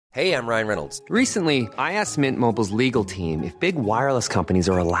Hey, I'm Ryan Reynolds. Recently, I asked Mint Mobile's legal team if big wireless companies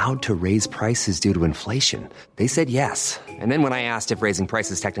are allowed to raise prices due to inflation. They said yes. And then when I asked if raising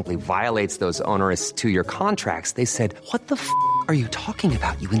prices technically violates those onerous two-year contracts, they said, "What the are you talking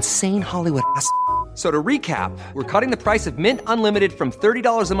about, you insane Hollywood ass?" So to recap, we're cutting the price of Mint Unlimited from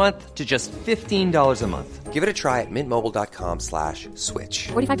 $30 a month to just $15 a month. Give it a try at mintmobile.com/switch.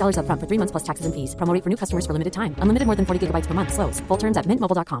 $45 up front for 3 months plus taxes and fees. Promo rate for new customers for limited time. Unlimited more than 40 gigabytes per month. Slows full terms at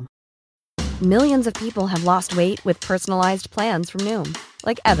mintmobile.com. Millions of people have lost weight with personalized plans from Noom.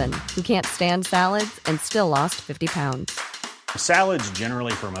 Like Evan, who can't stand salads and still lost 50 pounds. Salads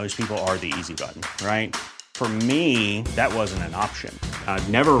generally for most people are the easy button, right? For me, that wasn't an option. I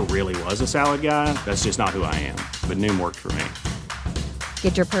never really was a salad guy. That's just not who I am. But Noom worked for me.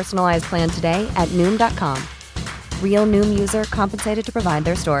 Get your personalized plan today at Noom.com. Real Noom user compensated to provide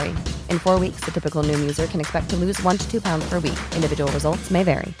their story. In 4 weeks, the typical Noom user can expect to lose 1 to 2 pounds per week. Individual results may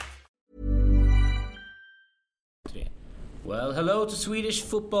vary. Well, hello to Swedish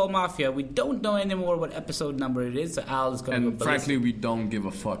Football Mafia. We don't know anymore what episode number it is, so Al is going to go ballistic. Frankly, we don't give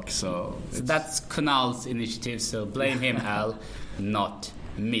a fuck, so that's Kunal's initiative, so blame him, Al, not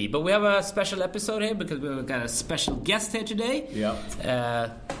me. But we have a special episode here because we've got a special guest here today. Yeah.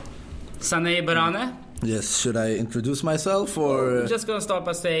 Saneh Barane. Yes, should I introduce myself or... I'm just going to start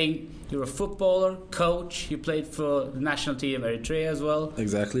by saying you're a footballer, coach, you played for the national team of Eritrea as well.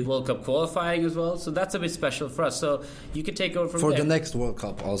 Exactly. World Cup qualifying as well, so that's a bit special for us. So you can take over from there. For the next World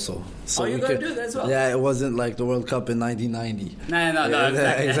Cup also. So you're going to do that as well? Yeah, it wasn't like the World Cup in 1990. No,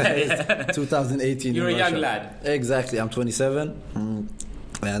 exactly. 2018 You're a Russia. young lad. Exactly, I'm 27.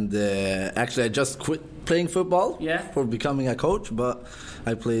 And actually I just quit playing football for becoming a coach, but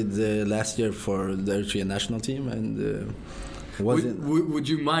I played last year for the Eritrean national team, and would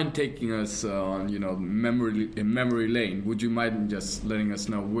you mind taking us on memory lane? Would you mind just letting us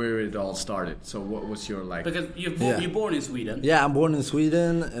know where it all started? So what was your because you're born in Sweden? Yeah, I'm born in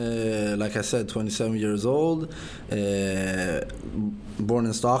Sweden. Like I said, 27 years old. Born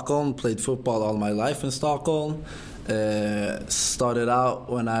in Stockholm. Played football all my life in Stockholm. Started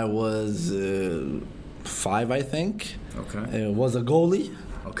out when I was 5, I think. Okay. Was a goalie.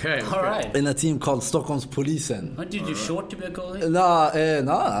 Okay. All right. In a team called Stockholmspolisen. Did you short to be a goalie? No,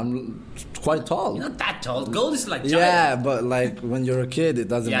 I'm quite tall. You're not that tall. Goalies like giant. Yeah, but like when you're a kid, it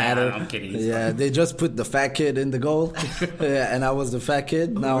doesn't matter. I'm kidding. Yeah, they just put the fat kid in the goal, and I was the fat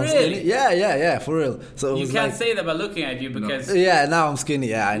kid. Now really? I'm skinny. Yeah, for real. So you can't say that by looking at you because. No. Yeah, now I'm skinny.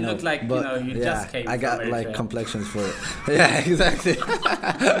 Yeah, I know. You look like you just came. I got from like complexions for it. Yeah, exactly.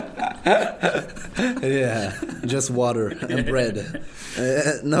 Yeah, just water and bread.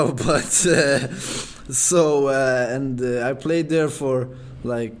 No, but I played there for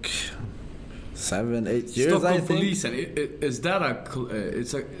like 7-8 years. Stockholm I think. Police, and is that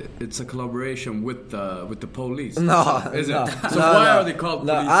it's a collaboration with the police? No, is it? No, so why are they called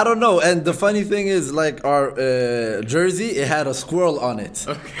police? I don't know. And the funny thing is, like our jersey, it had a squirrel on it.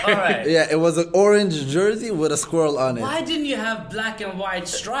 Okay. All right. Yeah, it was an orange jersey with a squirrel on it. Why didn't you have black and white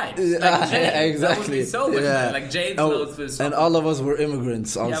stripes? Like Jay? Exactly. That would be so much better. Like James clothes with and all of us were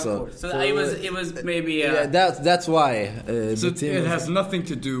immigrants also. Yeah, of course. So it was maybe. Yeah, that's why. So it has nothing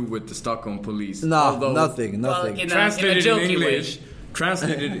to do with the Stockholm Police. No, nothing. Well,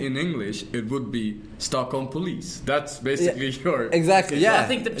 Translated in English, it would be Stockholm Police. That's basically your... Exactly, yeah. So I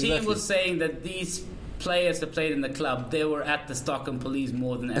think the team was saying that these players that played in the club, they were at the Stockholm Police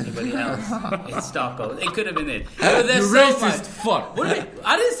more than anybody else in Stockholm. It could have been it. You racist fuck.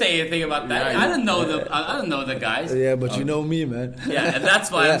 I didn't say anything about that. I don't know I don't know the guys. Yeah, but you know me, man. Yeah, and that's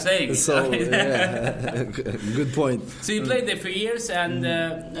why I'm saying it. So, good point. So you played there for years, and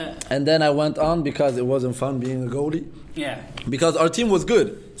then I went on because it wasn't fun being a goalie. Yeah. Because our team was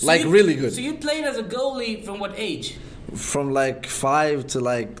good, really good. So you played as a goalie from what age? From like 5 to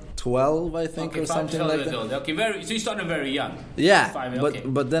like 12, I think, or something like that. Okay, so you started very young. Yeah,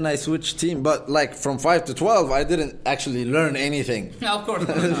 5, but then I switched team. But like from 5 to 12, I didn't actually learn anything. No, of course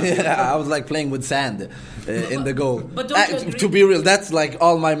not. Yeah, I was like playing with sand in the goal. But don't you agree? To be real, that's like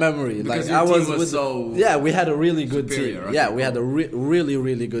all my memory. Because like your I team was so we had a really good team. Right? Yeah, we had a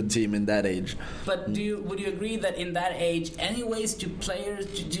really good team in that age. But would you agree that in that age, anyways, do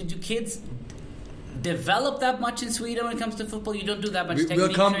kids develop that much in Sweden when it comes to football? You don't do that much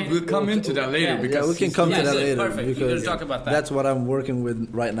technique training? We'll come into that later. Yeah, we can come to that later. Perfect. You're going to talk about that. That's what I'm working with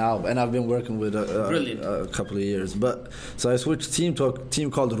right now, and I've been working with a couple of years. But so I switched team to a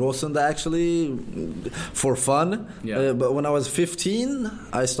team called Rosunda actually for fun. Yeah. But when I was 15,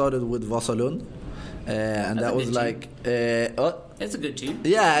 I started with Vasalund. and that was like it's a good team.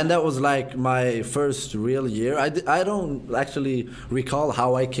 Yeah, and that was like my first real year. I don't actually recall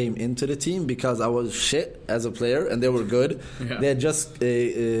how I came into the team because I was shit as a player and they were good. They had just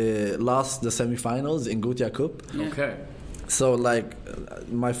lost the semifinals in Gothia Cup. Okay. So like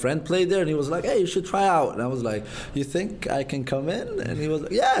my friend played there and he was like, hey, you should try out. And I was like, you think I can come in? And he was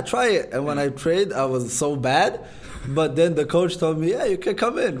like, yeah, try it. And when I played, I was so bad. But then the coach told me, yeah, you can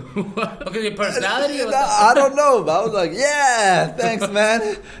come in. Because of your personality? I don't know. But I was like, yeah, thanks,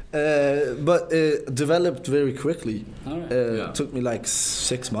 man. But it developed very quickly. It took me like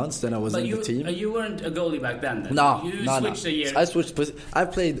 6 months. Then I was in the team. You weren't a goalie back then? No. You switched a year. I switched. I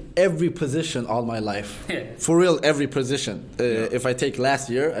played every position all my life. For real, every position. If I take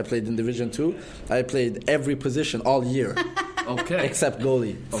last year, I played in Division 2. I played every position all year. Okay. Except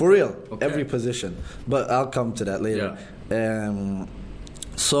goalie. For real. Okay. Every position. But I'll come to that later.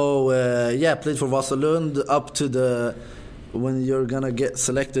 Played for Vasalund up to when you're gonna get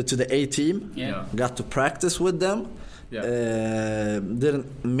selected to the A team. Got to practice with them.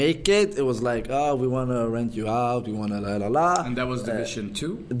 Didn't make it. It was like, we want to rent you out. We want to la la la. And that was Division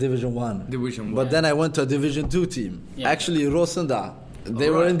 2? Division 1. Division 1. But then I went to a Division 2 team. Actually, Rosenda.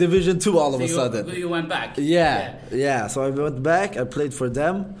 They were in Division 2 all of a sudden. You went back? Yeah. So I went back. I played for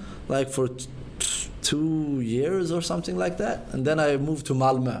them like for 2 years or something like that. And then I moved to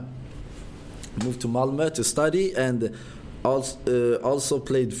Malmö. To study and also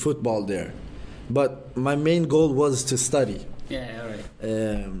played football there. But my main goal was to study. Yeah, all right.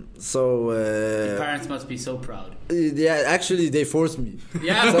 Your parents must be so proud. Yeah, actually, they forced me.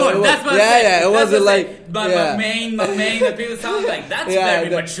 Yeah, of course. That's what it wasn't like. But main, that people sound like that's very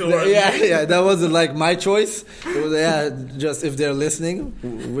mature. That wasn't like my choice. It was just if they're listening,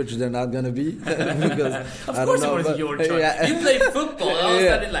 which they're not gonna be. Because of course, it was your choice. You play football. All of a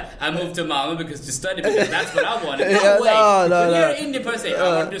sudden, like I moved to Malmö because to study because that's what I wanted. No. You're an Indian person.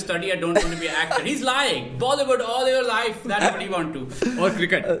 I want to study. I don't want to be an actor. He's lying. Bollywood all your life. That's what you want to. Or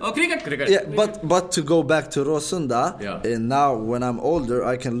cricket. Cricket. Yeah, but to go back to Rosunda, and now when I'm older,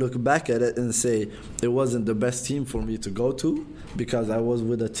 I can look back at it and say it wasn't the best team for me to go to because I was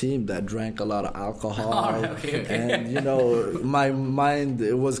with a team that drank a lot of alcohol, and my mind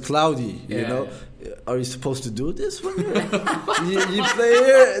it was cloudy. You know, are you supposed to do this when you play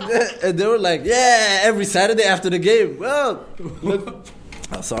here? And they were like, every Saturday after the game. Well,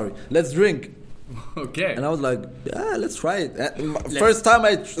 let's drink. Okay. And I was like, let's try it. First time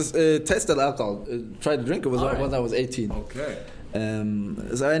I tested alcohol, tried to drink it was when I was 18. Okay.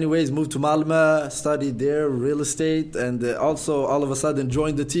 So anyways, moved to Malmö, studied there, real estate, and also all of a sudden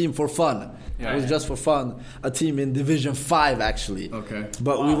joined the team for fun. It was just for fun. A team in Division 5 actually. Okay.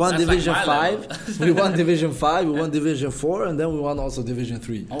 But we won Division 5. We won Division 5. We won Division 4, and then we won also Division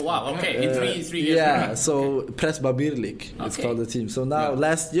 3. Oh wow! Okay, in 3 years. Yeah. So Presba Birlik, it's called the team. So now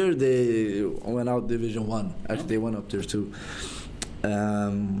last year they went out Division 1. Actually, they went up there too.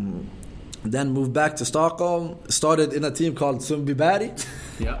 Then moved back to Stockholm. Started in a team called Sundbyberg.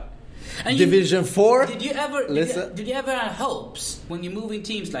 And Division 4. Did you ever have hopes when you're moving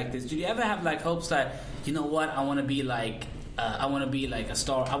teams like this? Did you ever have like hopes that you know what I want to be like? I want to be like a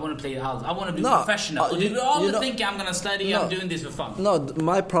star. I want to play out. I want to be professional. Did you always think I'm gonna study? I'm doing this for fun. No,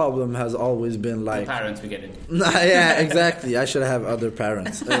 my problem has always been like the parents. We get it. Yeah, exactly. I should have other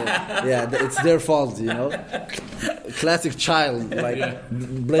parents. It's their fault, you know. Classic child, like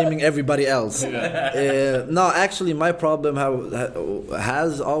blaming everybody else. No, actually, my problem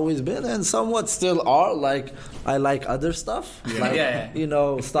has always been, and somewhat still are, like I like other stuff. You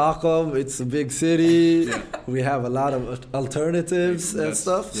know, Stockholm. It's a big city. We have a lot of alternatives and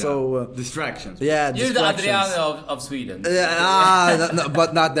stuff. So distractions. You're the Adriano of Sweden.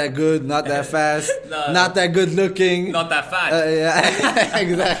 But not that good, not that fast, not that good looking, not that fat.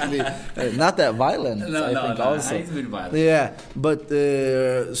 Exactly. Not that violent. I think also. He's been violent. Yeah, but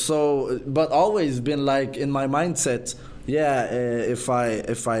but always been like in my mindset. If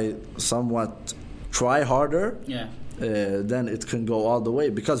I somewhat try harder. Then it can go all the way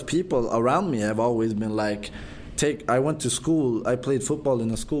because people around me have always been like. I went to school. I played football in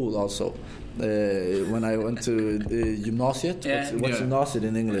a school also. When I went to gymnasiet. What's gymnasiet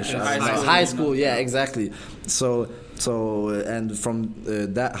in English? High school. Yeah, exactly. So and from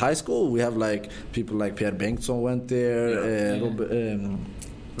that high school we have like people like Pierre Bengtsson went there.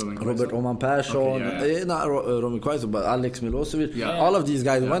 Robert Oman Persson, not Romy Quaison, but Alex Milosevic. All of these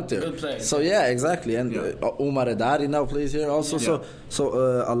guys went there. So exactly. And Omar Edari now plays here also. So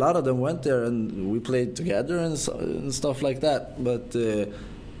a lot of them went there, and we played together and stuff like that. But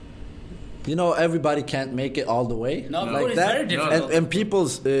everybody can't make it all the way. No, like it's that. very difficult. And people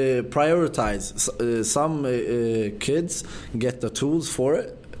prioritize. Some kids get the tools for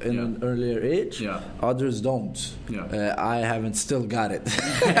it in an earlier age. Yeah. Others don't. Yeah. I haven't still got it.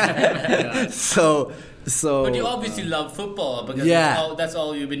 So. But you obviously love football because that's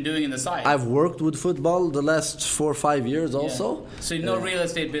all you've been doing in the side. I've worked with football the last 4 or 5 years also. So no real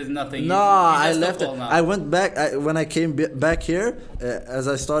estate business, nothing. No, I left it. I went back when I came back here. As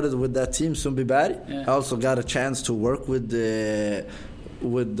I started with that team, Sundbyberg, I also got a chance to work with the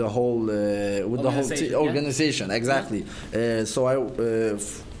whole organization. Exactly. So I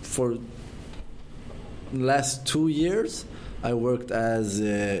for last 2 years I worked as.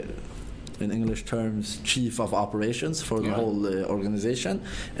 In English terms, chief of operations for the whole organization,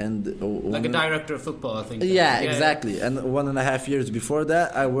 and like a director of football, I think. Exactly. And 1.5 years before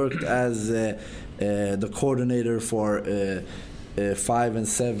that, I worked as the coordinator for 5 and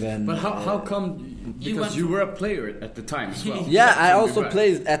 7. But how come? Because you were a player at the time as well. Yeah, I also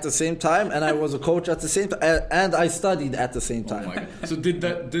played at the same time, and I was a coach at the same time, and I studied at the same time. Oh my God. So did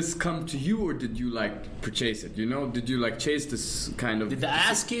this come to you, or did you purchase it? Did you chase this kind of? Did they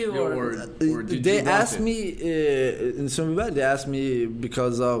ask you, or did they asked me in Sundbyberg? They asked me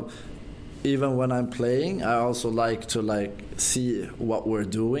because of. Even when I'm playing, I also like to see what we're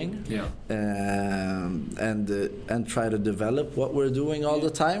doing, and try to develop what we're doing all the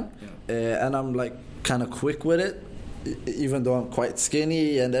time. And I'm kind of quick with it, even though I'm quite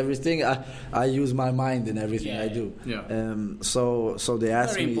skinny and everything. I use my mind in everything I do. So they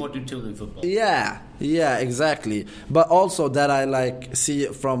asked me. Very important tool in football. Yeah, exactly. But also that I see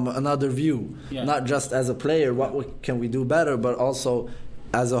it from another view, not just as a player. What can we do better, but also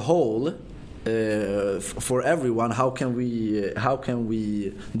as a whole. For everyone, how can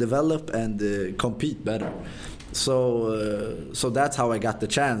we develop and compete better? So that's how I got the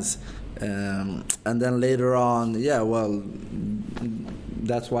chance, and then later on,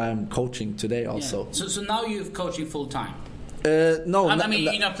 that's why I'm coaching today also. So now you're coaching full time. No, I mean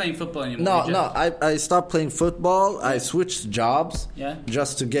you're not playing football anymore. No. I stopped playing football. I switched jobs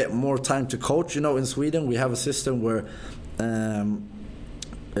just to get more time to coach. In Sweden we have a system where.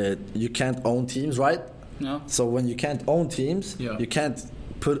 You can't own teams, right? No. So when you can't own teams, you can't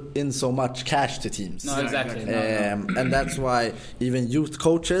put in so much cash to teams. No, exactly. And that's why even youth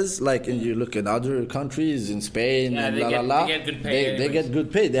coaches, you look in other countries, in Spain, and they get good pay. They get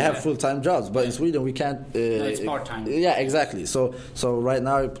good pay. They have full-time jobs, but in Sweden we can't. It's part-time. Yeah, exactly. So right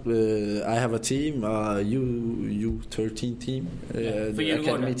now I have a team, U13 team, the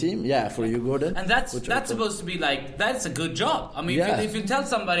academy team. Yeah, for Djurgården. And that's supposed to be that's a good job. I mean, if you tell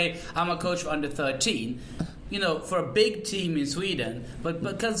somebody I'm a coach for under 13. For a big team in Sweden, but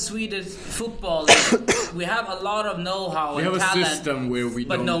because Swedish football, we have a lot of know-how and talent. We have a system where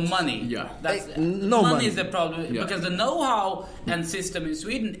but no money. Yeah, no money is the problem because the know-how and system in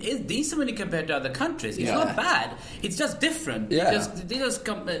Sweden is decent compared to other countries. It's not bad. It's just different. Yeah. They just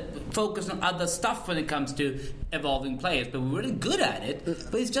focus on other stuff when it comes to evolving players, but we're really good at it.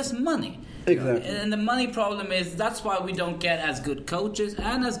 But it's just money. Exactly. And the money problem is that's why we don't get as good coaches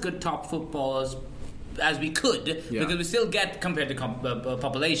and as good top footballers as we could, because we still get compared to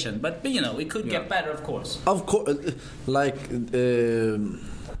population, but we could get better, of course. Of course,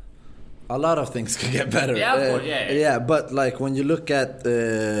 a lot of things can get better. Yeah, of course, yeah. But when you look at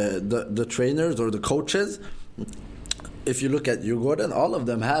the trainers or the coaches, if you look at Djurgården, all of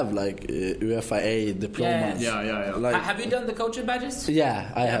them have UEFA A diplomas. Yeah. Have you done the coaching badges?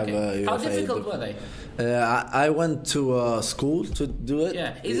 Yeah, I have. How difficult were they? I went to a school to do it.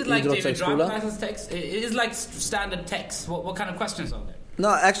 Yeah, is it like David driver's license text? Is it like standard text? What kind of questions are there? No,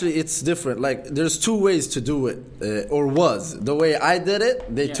 actually, it's different. There's 2 ways to do it, or was. The way I did it,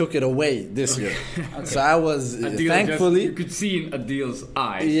 they took it away this year. Okay. So I was, thankfully... You could see in Adil's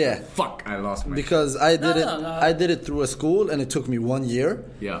eyes. Yeah. Fuck, I lost my... Because I did I did it through a school, and it took me 1 year.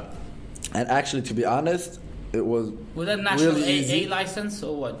 Yeah. And actually, to be honest... It was that national really A license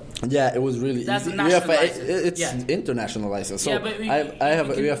or what? Yeah, it was really That's easy. National UEFA, it's international license. So but I have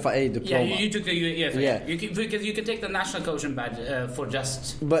a UEFA A diploma. Yeah, you took the UEFA. Yeah, because you can take the national coaching badge for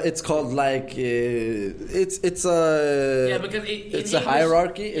just. But it's called it's a because it's a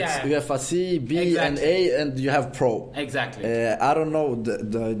hierarchy. It's UEFA C, B, and A, and you have Pro. Exactly. I don't know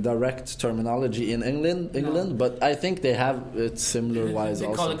the direct terminology in England, but I think they have it similar wise. They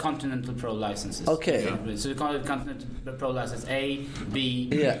call it Continental Pro licenses. Okay. So continental pro license A, B,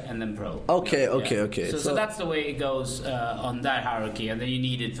 and then pro. Okay. So that's the way it goes on that hierarchy, and then you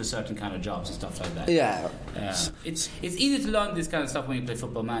need it for certain kind of jobs and stuff like that. Yeah. It's easy to learn this kind of stuff when you play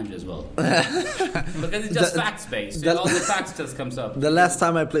Football Manager as well, because it's just facts based. All the facts just comes up. The last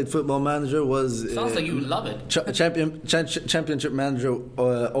time I played Football Manager was sounds like you would love it. Championship Manager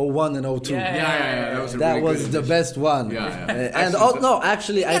 01 and 02. That was the best one.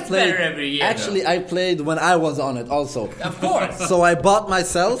 Actually, I played every year. Actually, I played when I was on it also. Of course. So I bought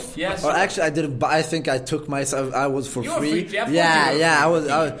myself. Yes. Or actually, I didn't buy. I think I took myself. I was for free. I was.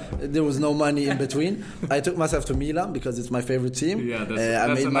 There was no money in between. I took myself to Milan because it's my favorite team. Yeah,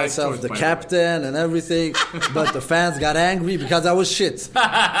 I made myself the captain and everything. But the fans got angry because I was shit.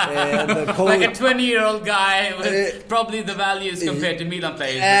 Like a 20-year-old guy with probably the values compared to Milan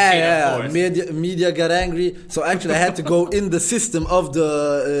players. Media got angry. So actually, I had to go in the system of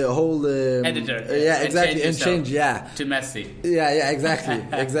the whole editor. Exactly, and change to Messi.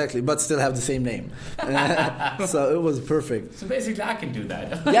 Exactly. But still have the same name. So it was perfect. So basically, I can do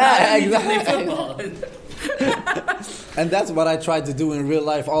that. Yeah, exactly. Play football. And that's what I tried to do in real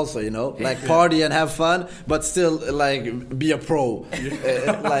life also, like party and have fun, but still like be a pro.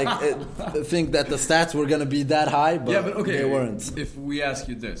 Think that the stats were gonna be that high, but they weren't. If we ask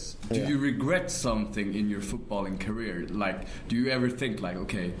you this, do you regret something in your footballing career? Like, do you ever think like,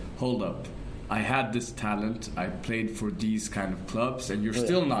 okay, hold up, I had this talent, I played for these kind of clubs, and you're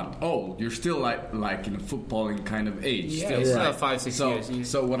still not old. You're still like in a footballing kind of age. Still 5-6 years.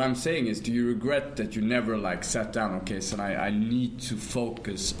 So what I'm saying is, do you regret that you never like sat down? Okay, so I need to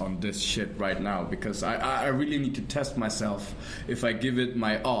focus on this shit right now because I really need to test myself. If I give it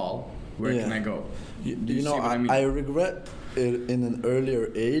my all, where can I go? I regret it in an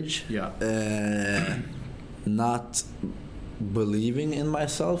earlier age. Not believing in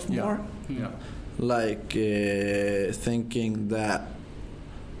myself more. Like thinking that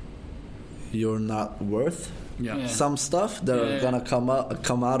you're not worth some stuff that are gonna come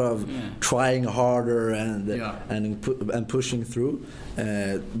out of trying harder and pushing through.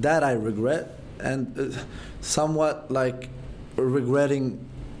 That I regret, and somewhat like regretting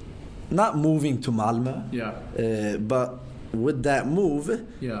not moving to Malmö. But with that move,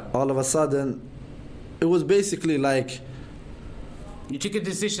 all of a sudden, it was basically like. You took a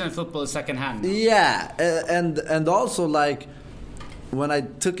decision in football second hand. Yeah, and also like when I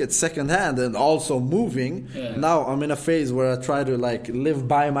took it second hand and also moving, now I'm in a phase where I try to like live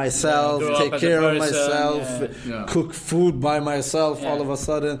by myself, take care of myself, cook food by myself. All of a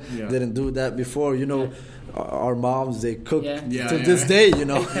sudden, didn't do that before. Our moms, they cook to this day.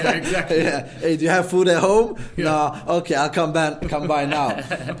 Exactly. Hey, do you have food at home? No. Okay, I'll come by now.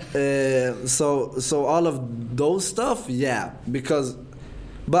 So all of those stuff,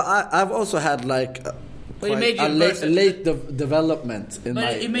 but I've also had like late development in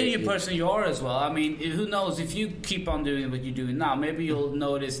my. It made you a person you are as well. I mean, who knows? If you keep on doing what you're doing now, maybe you'll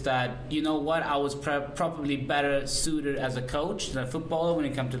notice that I was probably better suited as a coach than a footballer when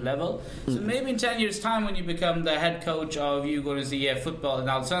it comes to level. So maybe in 10 years' time, when you become the head coach of Djurgårdens football in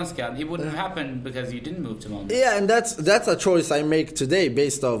Allsvenskan, it wouldn't happen because you didn't move to Malmö. Yeah, and that's a choice I make today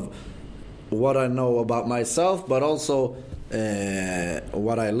based on what I know about myself, but also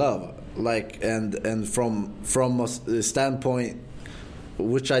what I love. Like and from a standpoint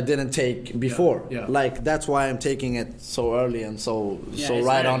which I didn't take before. Like that's why I'm taking it so early and so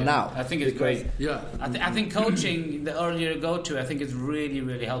right on now. I think it's great. I think coaching, the earlier you go to, I think it's really,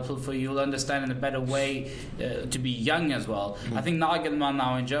 really helpful for you. You'll understand in a better way to be young as well. I think Nagelsmann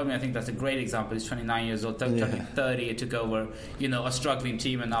now in Germany, I think that's a great example. He's 29 years old, turning 30, he took over, a struggling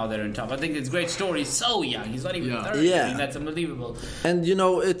team, and now they're in top. I think it's a great story. He's so young. He's not even 30. I mean, that's unbelievable. And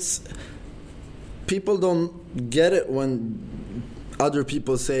it's people don't get it when other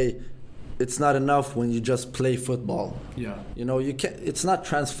people say it's not enough when you just play football. You can't. It's not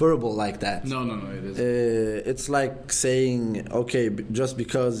transferable like that. No, it isn't. It's like saying, okay, just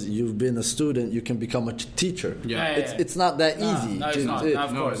because you've been a student, you can become a teacher. It's not that easy. No, it's not.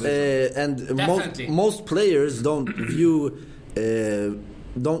 Of course. And most players don't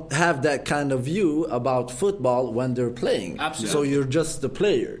don't have that kind of view about football when they're playing. Absolutely. So you're just the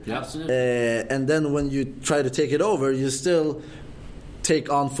player. Absolutely. And then when you try to take it over, you still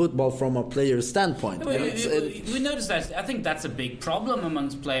take on football from a player's standpoint. We noticed that. I think that's a big problem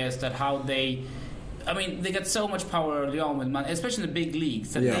amongst players, that how they get so much power early on with money, especially in the big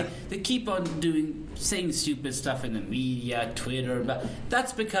leagues. That they keep on saying stupid stuff in the media, Twitter. But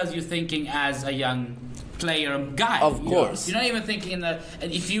that's because you're thinking as a young player guy. Of course. You're not even thinking that.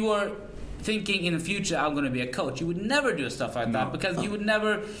 And if you were thinking in the future I'm going to be a coach. You would never do stuff like that because you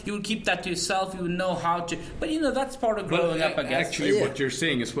would keep that to yourself. You would know how to. But that's part of growing up, I guess. Actually, what you're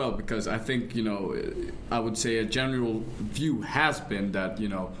saying as well, because I think I would say a general view has been that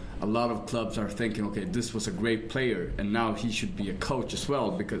a lot of clubs are thinking, okay, this was a great player, and now he should be a coach as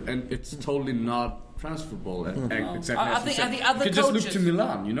well, and it's totally not transferable. Exactly. I think other coaches. Just look to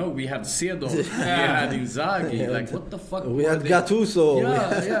Milan. We had Seedorf, we had Inzaghi. Like, what the fuck? We had Gattuso.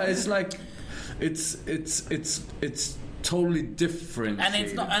 Yeah. It's like, it's totally different. And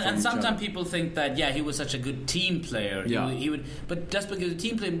it's not. And sometimes people think that he was such a good team player. Yeah. He would. But just because a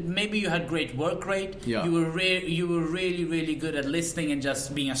team player, maybe you had great work rate. Yeah. You were really, really good at listening and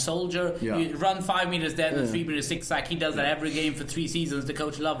just being a soldier. Yeah. You run 5 meters there and 3 meters zigzag. He does that every game for 3 seasons. The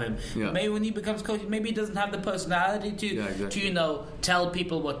coach love him. Yeah. Maybe when he becomes coach, maybe he doesn't have the personality to tell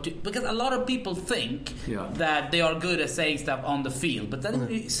people what to. Because a lot of people think that they are good at saying stuff on the field, but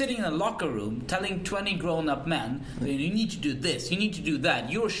then sitting in a locker room telling 20 grown-up men, you need to do this, you need to do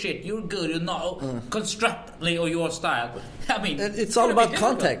that, you're shit, you're good, you're not constructively or your style. I mean, it's all about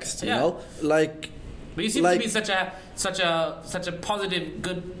context, you know. Like, but you seem to be such a positive,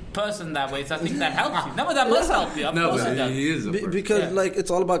 good person that way. So I think that helps you. No, but that must help you. Of course it does. He is because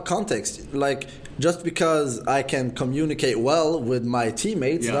it's all about context. Like, just because I can communicate well with my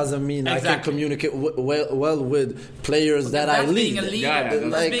teammates doesn't mean I can communicate well with players that I lead. Being a leader,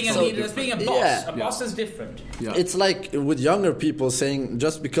 that's being a boss. A boss is different. Yeah. It's like with younger people saying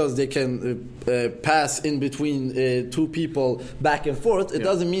just because they can pass in between 2 people back and forth, it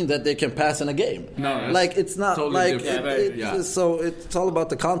doesn't mean that they can pass in a game. No, like it's not totally like so it's all about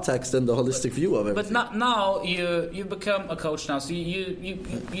the context and the holistic view of everything. But now you become a coach now, so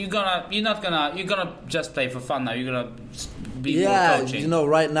you're gonna just play for fun now. You're gonna be more coaching.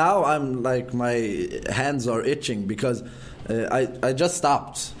 Right now I'm like my hands are itching because I just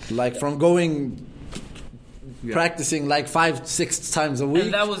stopped from going. Practicing like 5-6 times a week.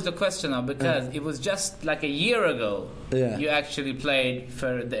 And that was the question now, because it was just like a year ago you actually played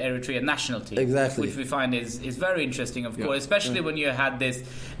for the Eritrea national team. Exactly. Which we find is very interesting, of course, especially when you had this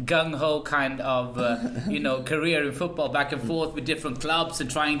gung-ho kind of career in football, back and forth with different clubs and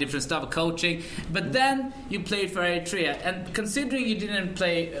trying different stuff, coaching. But then you played for Eritrea, and considering you didn't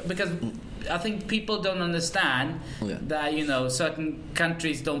play, because I think people don't understand that certain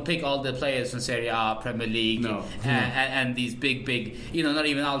countries don't pick all the players from Serie A, Premier League, and these big not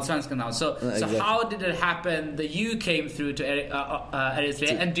even Allsvenskan now. So how did it happen that you came through to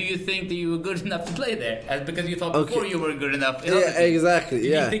Eritrea, and do you think that you were good enough to play there? Because you thought before you weren't good enough. Exactly.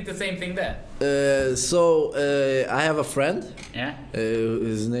 Did you think the same thing there? So I have a friend. Yeah.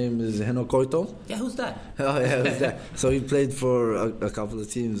 His name is Heno Koito. Yeah, who's that? Oh yeah, who's that? So he played for a couple of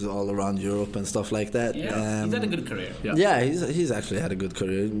teams all around Europe and stuff like that. Yeah, he's had a good career. Yeah, he's actually had a good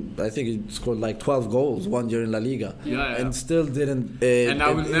career. I think he scored like 12 goals one year in La Liga. And still didn't. And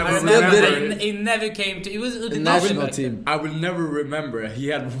I will never remember. He never came to. He was the national team. I will never remember. He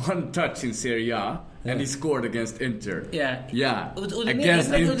had one touch in Serie A. And he scored against Inter. Yeah.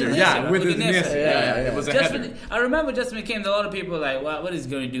 Against Inter. With Udinese. It was a header. I remember just when he came, a lot of people were like, well, what is he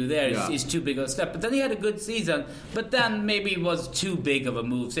going to do there? He's too big of a step. But then he had a good season. But then maybe it was too big of a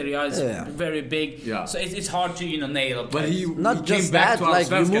move. Serie A is very big. Yeah. So it's hard to nail. But he not just came back that, to like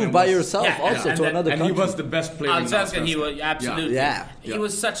you move by yourself also to another country. And he was the best player in Allsvenskan. He was absolutely. Yeah. It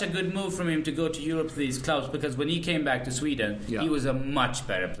was such a good move from him to go to Europe to these clubs, because when he came back to Sweden, he was a much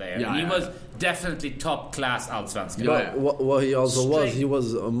better player. He was definitely top class Allsvenskan. But what he also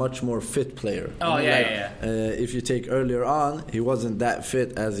was a much more fit player. If you take earlier on, he wasn't that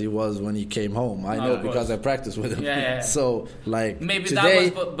fit as he was when he came home. I know because I practiced with him. So maybe today,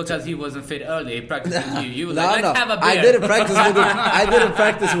 that was because he wasn't fit earlier. He practiced with you. You were have a beer. I didn't practice with him. I didn't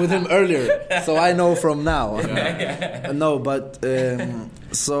practice with him earlier, so I know from now. No, but they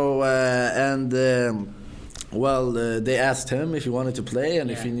asked him if he wanted to play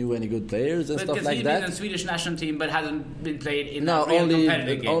and if he knew any good players and stuff like that. Because he'd been in the Swedish national team but hasn't been played in a real only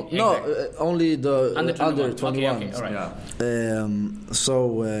competitive game. Only the under 21. Okay, all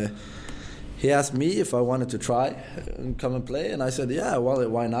right. He asked me if I wanted to try and come and play, and I said, yeah, well,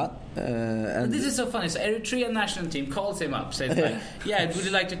 why not? And this is so funny. So Eritrea national team calls him up, says would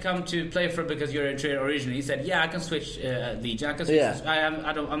you like to come to play for, because you're Eritrea originally? He said, I can switch league. I can switch. I'm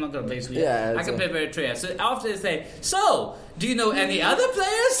not going to play Sweden. I can play for Eritrea. So after they say, so do you know any other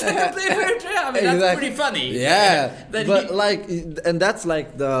players that can play for Eritrea? I mean, that's pretty funny. Yeah, and that's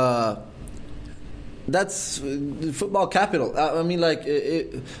like that's football capital. I mean, like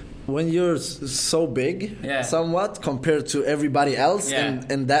when you're so big, somewhat compared to everybody else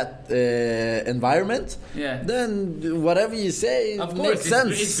in that environment, then whatever you say makes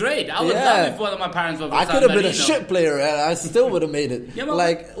sense. It's great. I would love if one of my parents were. I could have been a shit player, and I still would have made it.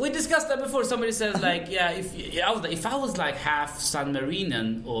 Like we discussed that before. Somebody says like, if I was like half San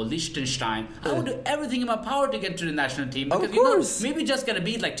Marino or Liechtenstein, I would do everything in my power to get to the national team. Because of course, maybe just gonna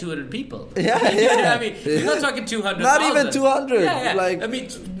beat like 200 people. Yeah, I mean, you're not talking 200. Not even 200. Like, I mean,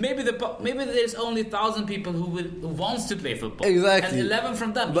 maybe there's only 1,000 people who wants to play football. Exactly. And 11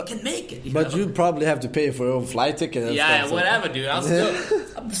 from them can make it. But you probably have to pay for your own flight ticket. And stuff, whatever, dude. I'll still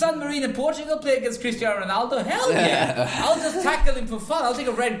San Marino in Portugal play against Cristiano Ronaldo. Hell yeah! I'll just tackle him for fun. I'll take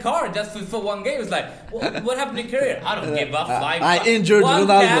a red card just for one game. It's like, what happened to your career? I don't give up. I injured one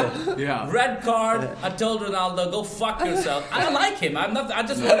Ronaldo. Cap, red card. I told Ronaldo, go fuck yourself. I don't like him. I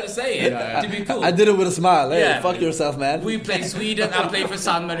just wanted to say it to be cool. I did it with a smile. Hey, fuck yourself, man. We play Sweden. I play for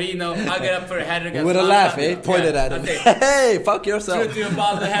San Marino. I get up for a header against with a laugh, pointed at him. Hey, fuck yourself. Truth to your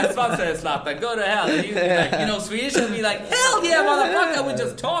ball, the head sponsor Zlatan. Go to hell. And like, Swedish would be like, hell yeah, motherfucker. We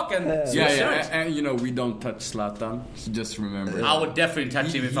just talk and and we don't touch Zlatan. So just remember. I would definitely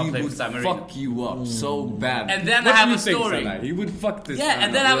touch him if I played for San Marino. Fuck you up so bad. And then I have a story. He would fuck this. Yeah,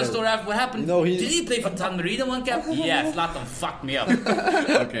 and then I have a story after what happened. Did he play for San Marino one cap? Yeah, Zlatan fucked me up.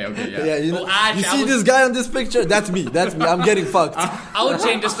 Okay, yeah. You see this guy on this picture? That's me. I'm getting fucked. I would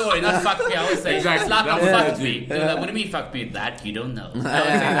change the story, not fuck me. I would say Zlatan fucked me. Like, what do you mean fuck me? That you don't know. I would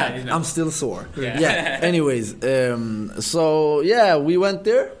say that. I'm still sore. Yeah. Anyways, so we went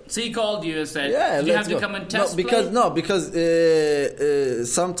there. So he called you and said, "Do you have to come and test?" Because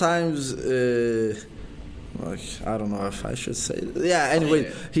sometimes. I don't know if I should say it.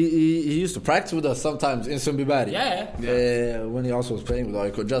 Anyway, he used to practice with us sometimes in Sundbyberg. When he also was playing with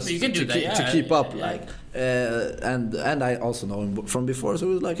AIK, just to keep up. And I also know him from before, so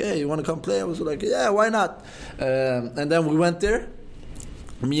he was like, "Hey, you want to come play?" I was like, "Yeah, why not?" And then we went there.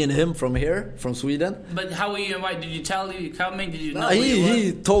 Me and him from Sweden. But how were you invited? Did you tell you coming? Did you know?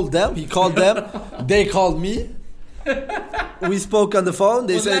 He told them. He called them. They called me. We spoke on the phone.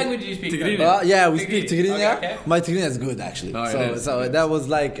 They said, language do you speak? We speak Tigrinya. Okay. My Tigrinya is good, actually. So that was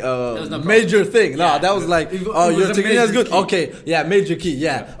like a major thing. No, that was like, your Tigrinya is good. Key. Okay, major key.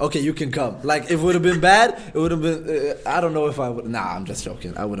 Yeah, okay, you can come. Like, if it would have been bad, it would have been. I don't know if I would. Nah, I'm just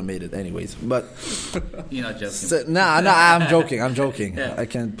joking. I would have made it anyways. But you're not joking. I'm joking. Yeah. I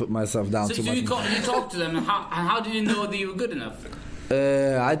can't put myself down too much. You talked to them, and how did you know that you were good enough?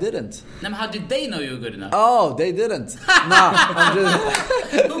 I didn't. Then how did they know you were good enough? Oh, they didn't. I'm just.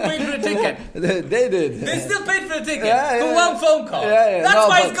 Who paid for the ticket? They did. They still paid for the ticket for one phone call. That's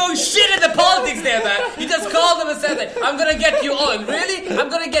why it's going shit in the politics there, man. You just called them and said, "I'm gonna get you oil." Really? I'm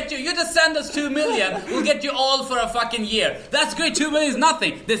gonna get you. You just send us 2 million. We'll get you oil for a fucking year. That's great. 2 million is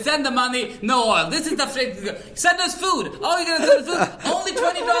nothing. They send the money, no oil. This is the send us food. Oh, you're gonna send us food? Only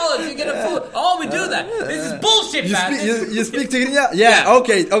 $20. You get a food. Oh, we do that. This is bullshit, man. You speak Tigrinya? Yeah.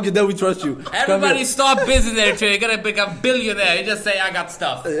 Okay. Then we trust you. Everybody stop business there too. You're gonna become billionaire. You just say, "I got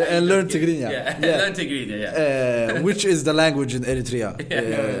stuff." And learn Tigrinya. Learn Tigrinya. Which is the language in Eritrea.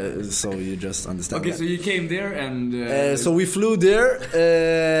 So you just understand. Okay, so you came there and. So we flew there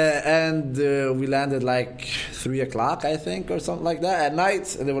and we landed like 3 o'clock, I think, or something like that at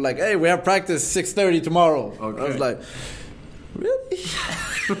night. And they were like, "Hey, we have practice 6:30 tomorrow." Okay. I was like, "Really?"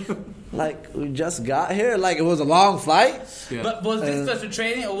 Like, we just got here. Like, it was a long flight. Yeah. But was this just for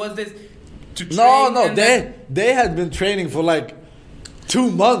training, or was this to train? No. They had been training for like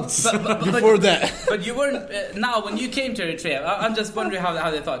 2 months before that. But you weren't. Now, when you came to Eritrea, I'm just wondering how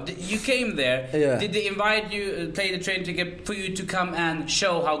they thought. You came there. Yeah. Did they invite you, play the train ticket for you to come and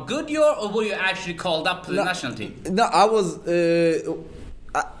show how good you are, or were you actually called up to the national team? No, I was.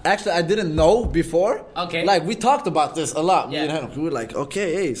 Actually, I didn't know before. Okay. Like, we talked about this a lot. Yeah. We were like,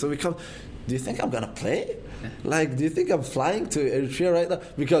 okay, hey, so we come. Do you think I'm gonna play? Like, do you think I'm flying to Eritrea right now?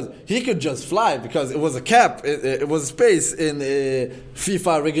 Because he could just fly because it was a cap. It was space in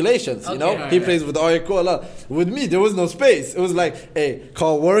FIFA regulations. You know, he plays with AIK a lot. With me, there was no space. It was like, hey,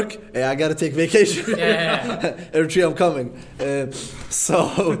 call work. Hey, I gotta take vacation. Eritrea, I'm coming. So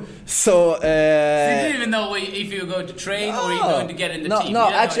you didn't even know if you were going to train or you were going to get in the team. No,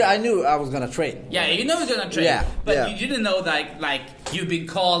 actually, I knew I was gonna train. Yeah, you know you were gonna train. But you didn't know like you've been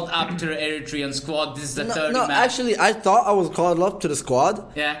called up to the Eritrean squad. This is the third match. Actually, I thought I was called up to the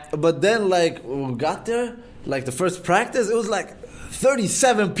squad. Yeah. But then, like, when we got there, like, the first practice, it was like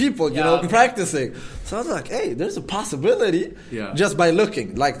 37 people, practicing. So I was like, hey, there's a possibility just by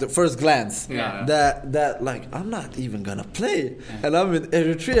looking, like, the first glance, that like, I'm not even gonna play. And I'm in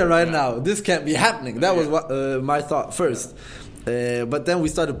Eritrea right now. This can't be happening. That was what my thought first. But then we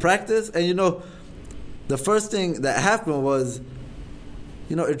started practice, and you know, the first thing that happened was,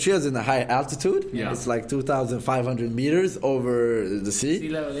 you know, Eritrea's in a high altitude. Yeah. It's like 2,500 meters over the sea. Sea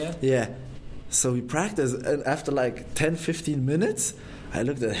level, yeah. Yeah. So we practiced, and after like 10, 15 minutes, I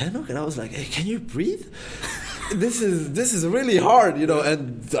looked at Henok and I was like, hey, can you breathe? This is really hard, you know.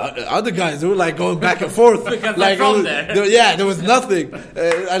 And the other guys were like going back and forth. Because like, they're from there. Yeah, there was nothing.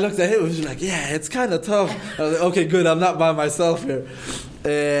 I looked at him and was like, yeah, it's kind of tough. I was like, okay, good, I'm not by myself here.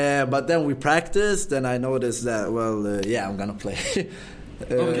 But then we practiced, and I noticed that, yeah, I'm going to play.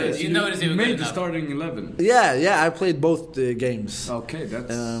 Okay, you noticed you made the starting 11. Yeah, I played both games. Okay,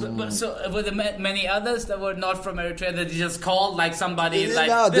 that's. So were there many others that were not from Eritrea that you just called, like somebody like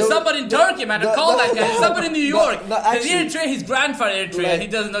No, there's somebody in Turkey, man, to call that guy. There's somebody in New York. No, actually, Eritrea, his grandfather Eritrea, like, he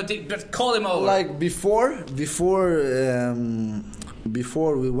doesn't know. But call him over. Like before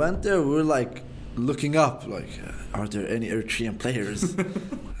we went there, we were like looking up, like, are there any Eritrean players?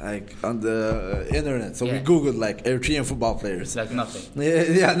 Like on the internet, so we googled like Eritrean football players. Like nothing.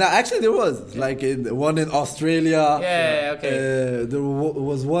 Yeah. No, actually there was like one in Australia. Yeah, okay. There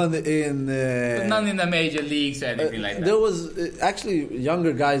was one in. But none in the major leagues or anything like that. There was actually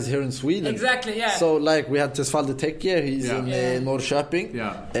younger guys here in Sweden. Exactly, yeah. So like we had Tesfalde Tekke, he's in Norrköping.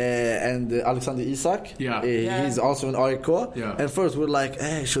 Yeah. And Alexander Isak. Yeah. He's also in AIK. Yeah. And first we're like,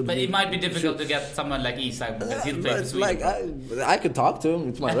 hey, should but we? it might be difficult to get someone like Isak because he'll play for Sweden. Like I could talk to him.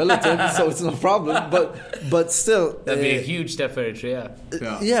 It's my relative, so it's no problem. But still, that'd be a huge step for Eritrea.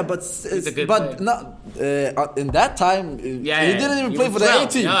 Yeah, but not in that time. He didn't even play for the A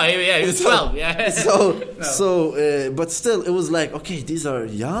team. No, he was 12. Yeah. But still, it was like, okay, these are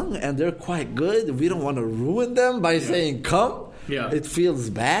young and they're quite good. We don't want to ruin them by saying come. Yeah. It feels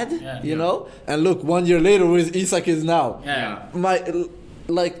bad, you know. And look, 1 year later, where Isak is now. Yeah.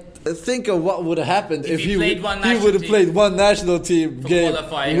 Think of what would have happened if he would have played one national team game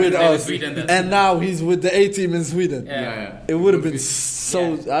with us, and now he's with the A team in Sweden. It would have been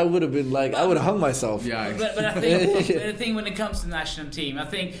so. I would have been like, I would have hung myself. Yeah, but I think when it comes to the national team, I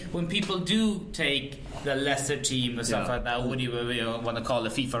think when people do take the lesser team or stuff like that, what do you want to call the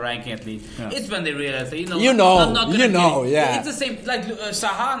FIFA ranking at least? It's when they realize that I'm not gonna it's the same. Like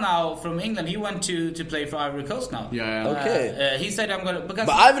Saha now from England, he went to play for Ivory Coast now. Okay. He said I'm gonna because.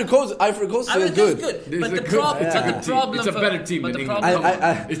 But Ivory Coast is good. But the problem, it's a better team in England.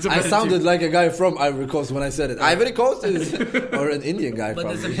 I sounded like a guy from Ivory Coast when I said it. Ivory Coast is or an Indian guy. But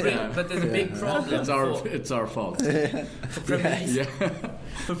there's a big problem. It's our fault.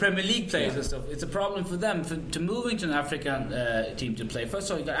 For Premier League players and stuff, it's a problem for them to move into an African team to play. First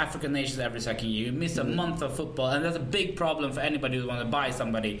of all, you got African nations every second year. You miss a month of football, and that's a big problem for anybody who wants to buy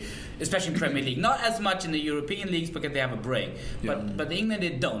somebody, especially in Premier League. Not as much in the European leagues because they have a break, but England they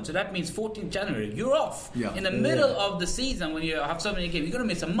don't. So that means 14th January you're off in the middle of the season when you have so many games. You're gonna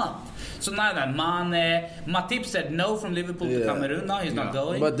miss a month. So now that Matip said no from Liverpool to Cameroon. Now he's not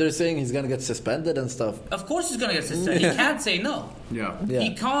going. But they're saying he's gonna get suspended and stuff. Of course he's gonna get suspended. He can't say no.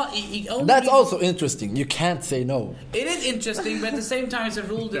 He can't. That's also interesting. You can't say no. It is interesting, but at the same time, it's a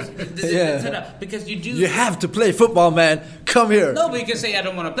rule set up because you do. You have to play football, man. Come here. No, but you can say I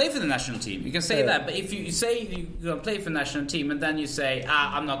don't want to play for the national team. You can say that, but if you say you're going to play for the national team and then you say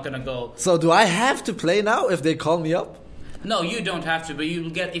I'm not going to go. So do I have to play now if they call me up? No, you don't have to, but you'll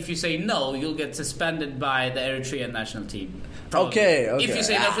get. If you say no, you'll get suspended by the Eritrean national team. Okay. If you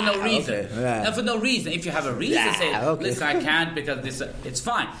say no for no reason, no for no reason. If you have a reason, say, listen, I can't because it's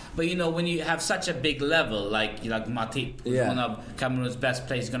fine. But when you have such a big level like Matip, one of Cameroon's best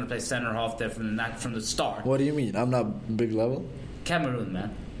players, going to play center half there from the start. What do you mean? I'm not big level. Cameroon,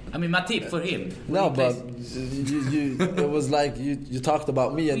 man. I mean, Matip for him. No, but it was like you talked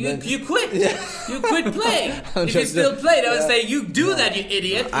about me and then... You quit. You quit playing. If you still played, I would say, you do that, you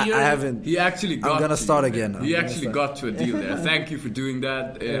idiot. I haven't. He actually got I'm going to start again. He actually got to a deal there. Thank you for doing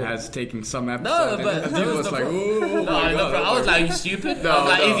that. It has taken some episodes. No, but... He was like, oh my God. I was like, you stupid? I was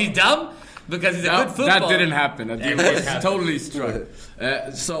like, is he dumb? Because he's a good footballer. That didn't happen. He was totally struck.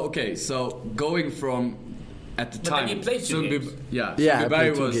 So going from... At the time, he played two games. I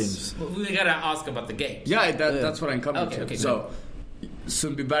played two games. We gotta ask about the games. That's what I'm coming to. Okay, so,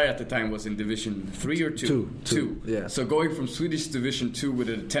 Sundbyberg at the time was in Division 3 or 2? 2. Yeah. So going from Swedish Division 2 with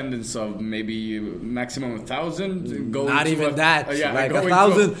an attendance of maybe maximum 1,000, going not even that. Like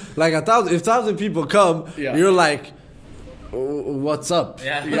 1,000. Like 1,000. If 1,000 people come, you're like, what's up?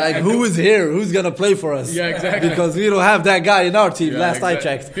 Who is here? Who's gonna play for us? Yeah, exactly. Because we don't have that guy in our team. Last I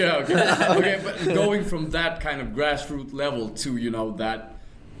checked. Yeah, okay. But going from that kind of grassroots level to that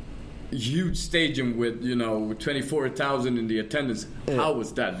huge stadium with 24,000 in the attendance. How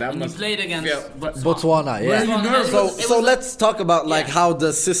was that? That must played against Botswana. Yeah. So let's talk about how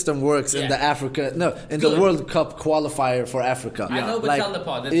the system works in the World Cup qualifier for Africa. I know, but tell the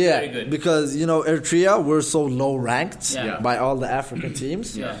pod. That's very good. Because Eritrea were so low ranked by all the African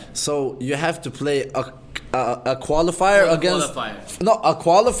teams. So you have to play a qualifier against a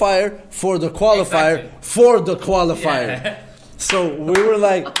qualifier for the qualifier for the qualifier. So we were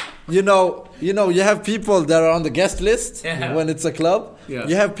like, you have people that are on the guest list when it's a club.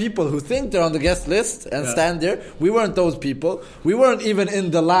 You have people who think they're on the guest list and stand there. We weren't those people. We weren't even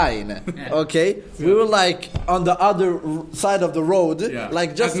in the line. Okay, we were like on the other side of the road,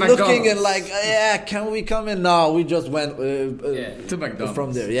 like just looking and like, can we come in? No, we just went to McDonald's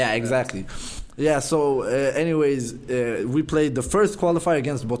from there. Yeah, exactly. Yeah, so anyways, we played the first qualifier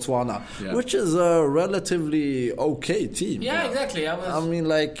against Botswana, which is a relatively okay team. Yeah, exactly. I mean,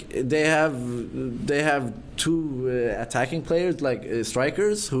 like they have two attacking players, like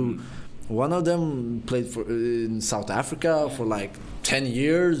strikers, who one of them played in South Africa for like 10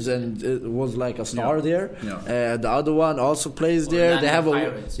 years and it was like a star there. The other one also plays there. They have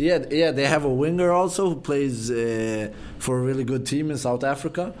they have a winger also who plays for a really good team in South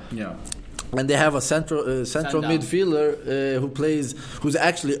Africa. And they have a central midfielder who's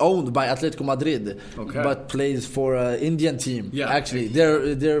actually owned by Atletico Madrid, but plays for an Indian team. Actually,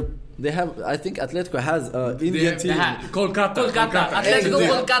 they have. I think Atletico has an Indian team. Kolkata.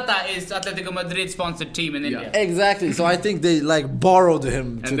 Kolkata is Atletico Madrid sponsored team in India. Exactly. So I think they borrowed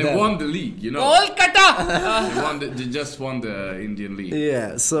him. And they won the league. Kolkata. They just won the Indian league.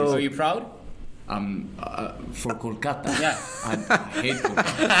 Yeah. So are you proud? For Kolkata. I hate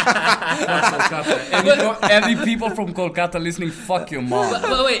Kolkata. Fuck Kolkata. Any people from Kolkata listening, fuck your mom.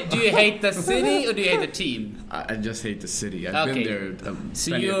 But wait, do you hate the city or do you hate the team? I just hate the city. I've been there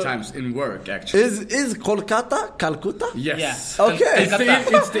plenty of times in work, actually. Is Kolkata Calcutta? Yes. Yeah. Okay.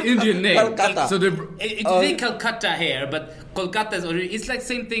 It's the Indian name. Calcutta. So it's say Calcutta here, but Kolkata is already. It's like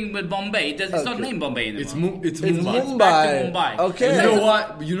same thing with Bombay. It's not named Bombay anymore. It's Mumbai. Back to Mumbai.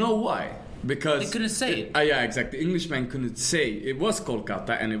 Okay. You know why? Because they couldn't say it. Yeah, exactly. The Englishman couldn't say it was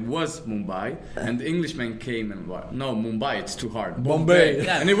Kolkata and it was Mumbai, and the Englishman came and no, Mumbai, it's too hard. Bombay.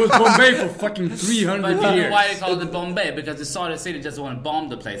 Yeah. And it was Bombay for fucking 300 years. But you know why they called it Bombay? Because the Saudi city just want to bomb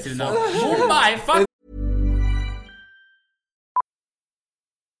the place. Mumbai, fuck.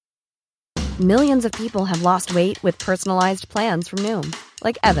 Millions of people have lost weight with personalized plans from Noom.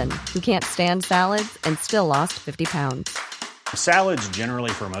 Like Evan, who can't stand salads and still lost 50 pounds. Salads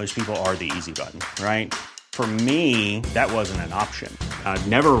generally for most people are the easy button, right? For me, that wasn't an option. I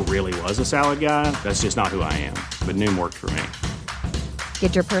never really was a salad guy. That's just not who I am. But Noom worked for me.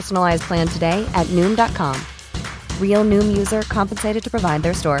 Get your personalized plan today at Noom.com. Real Noom user compensated to provide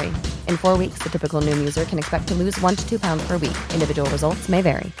their story. In 4 weeks, the typical Noom user can expect to lose 1 to 2 pounds per week. Individual results may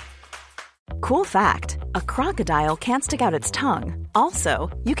vary. Cool fact, a crocodile can't stick out its tongue. Also,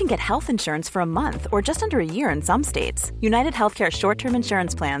 you can get health insurance for a month or just under a year in some states. United Healthcare short-term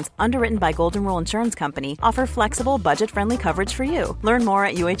insurance plans, underwritten by Golden Rule Insurance Company, offer flexible, budget-friendly coverage for you. Learn more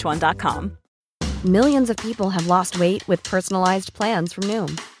at UH1.com. Millions of people have lost weight with personalized plans from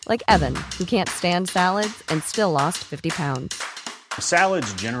Noom. Like Evan, who can't stand salads and still lost 50 pounds.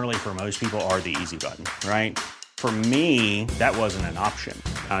 Salads generally for most people are the easy button, right? For me, that wasn't an option.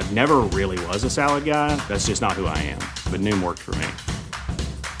 I never really was a salad guy. That's just not who I am. But Noom worked for me.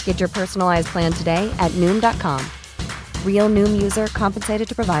 Get your personalized plan today at Noom.com. Real Noom user compensated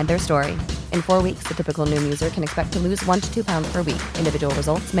to provide their story. In 4 weeks, the typical Noom user can expect to lose 1 to 2 pounds per week. Individual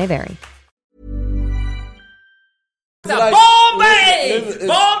results may vary. Bombay!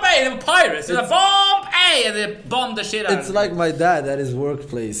 Bombay! They were pirates. It's a Bombay! And they bombed the shit out of it. It's like my dad at his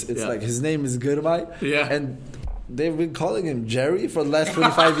workplace. It's like his name is Gurmai. Yeah. And they've been calling him Jerry for the last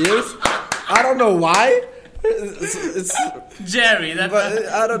 25 years. I don't know why. It's Jerry. But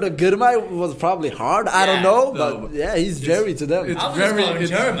I don't know. Gurmai was probably hard. I don't know. But he's Jerry to them. It's very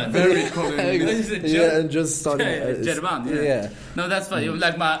German. Very common. Yeah, and just starting. German. Yeah. No, that's funny.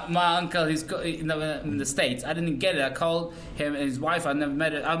 Like my uncle, he's in the States. I didn't get it. I called him and his wife. I never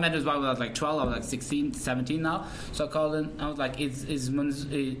met it. I met his wife when I was like 12. I was like 16, 17 now. So I called him. I was like,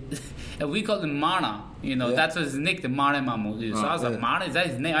 and we called him Mana. That's his nickname, Mana Mahmoud. So I was like, Mana, is that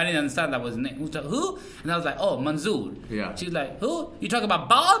his name? I didn't understand that was his name. Who? And I was like, oh, Manzoor. Yeah. She's like, who? You talking about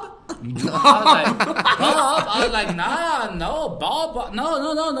Bob? I was like, Bob? I was like, no, Bob.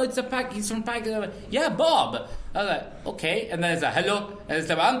 No, it's a pack. He's from Pakistan. Yeah, Bob. I was like, okay. And then it's like, hello. And it's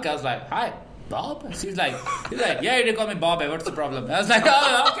like, my uncle. I was like, hi. Bob? So he's like, yeah, you didn't call me Bob. What's the problem? I was like,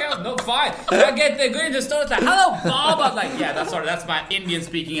 oh, okay, no, fine. I get there, going to the store, it's like, hello, Bob. I was like, yeah, that's my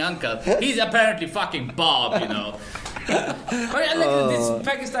Indian-speaking uncle. He's apparently fucking Bob, you know. But look, this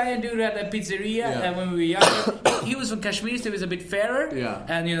Pakistani dude at the pizzeria, when we were younger, he was from Kashmir, so he was a bit fairer,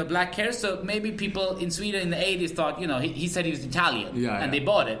 and black hair. So maybe people in Sweden in the 80s thought, he said he was Italian, and they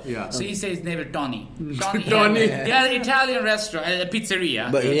bought it. So he says his name is Tony. Tony. Yeah, an Italian restaurant, a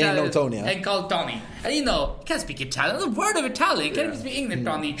pizzeria, but he ain't no Tony. And called Tony. And he can't speak Italian. The word of Italian. He can't even speak English,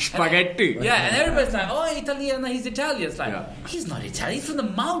 Tony. Spaghetti. And everybody's like, oh, Italiano, he's Italian. It's like, he's not Italian. He's from the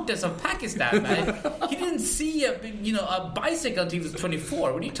mountains of Pakistan, man. He didn't see a bicycle until he was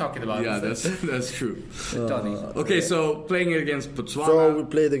 24. What are you talking about? Yeah, that's true. Okay, so playing against Botswana. So we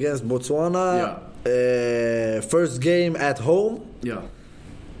played against Botswana. First game at home. Yeah.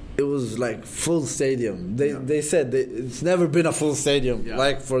 It was like full stadium. They said it's never been a full stadium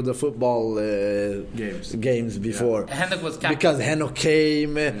like for the football games before. Henok was captain. Because Henok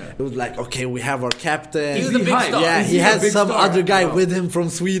came. It was like, okay, we have our captain. He was the big star. Yeah, he had some other guy with him from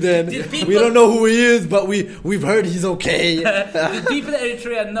Sweden. We don't know who he is, but we've heard he's okay. Did people in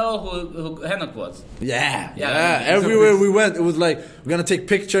Eritrea know who Henok was? Yeah. Everywhere we went, it was like, we're gonna take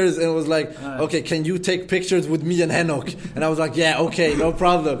pictures, and it was like, okay, can you take pictures with me and Henok? And I was like, yeah, okay, no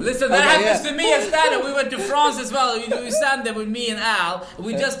problem. Listen, that happens to me and Stan. We went to France as well. We stand there with me and Al.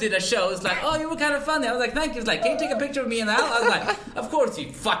 We just did a show. It's like, oh, you were kind of funny. I was like, thank you. It's like, can you take a picture of me and Al? I was like, of course,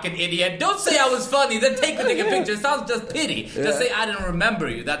 you fucking idiot. Don't say I was funny, then take a picture. It sounds just pity. Just say I didn't remember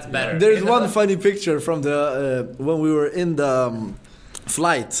you. That's better. There's one funny picture from the when we were in the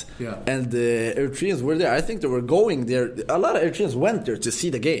flight, and the Eritreans were there. I think they were going there. A lot of Eritreans went there to see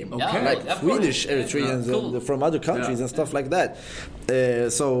the game, like Swedish Eritreans and from other countries and stuff like that.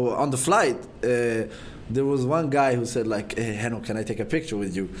 So on the flight, there was one guy who said like, hey, Henok, can I take a picture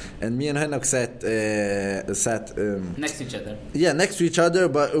with you? And me and Henok sat next to each other. Yeah, next to each other,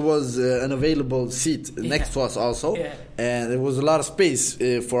 but it was an available seat next to us also. And there was a lot of space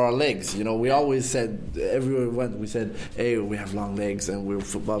for our legs. We always said, everywhere we went, we said, hey, we have long legs and we're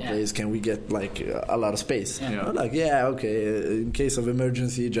football players. Can we get like a lot of space? We're like, okay, in case of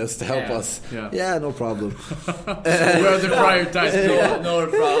emergency, just help us. Yeah, no problem. We're the prioritized. No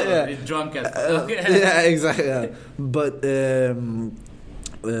problem. He's drunk as exactly. Yeah. But and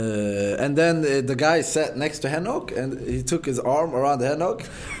then the guy sat next to Henok, and he took his arm around Henok,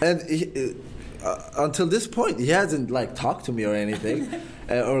 and he, until this point he hasn't like talked to me or anything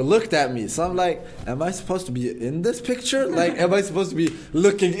or looked at me. So I'm like, am I supposed to be in this picture? Like, am I supposed to be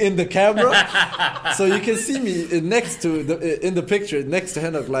looking in the camera? So you can see me next to in the picture next to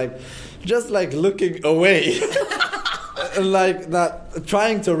Henok, like just like looking away. Like not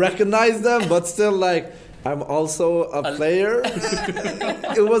trying to recognize them, but still like I'm also a player.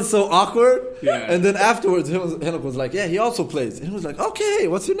 It was so awkward. And then afterwards, Henok was like, yeah, he also plays. And he was like, okay,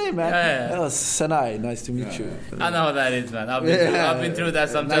 what's your name, man? Oh, Senai, nice to meet you. I know how that is, man. I've been through that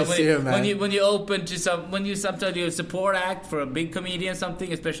sometimes. Nice to hear, man. When you open to when you sometimes do a support act for a big comedian or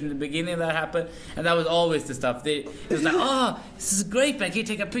something, especially in the beginning that happened, and that was always the stuff. It was like, oh, this is great, man. Can you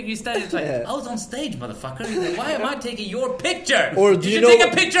take a picture? You started, it's like, I was on stage, motherfucker. Like, why am I taking your picture? Or you should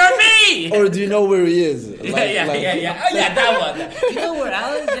take a picture of me. Or do you know where he is? Yeah. Oh, yeah, that one. Do you know where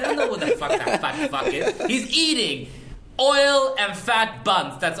Alan? I don't know what the fuck that fat fuck is. He's eating oil and fat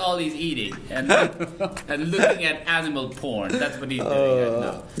buns. That's all he's eating, and looking at animal porn. That's what he's doing right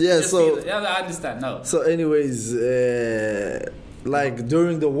now. Yeah. I understand. No. So, anyways, like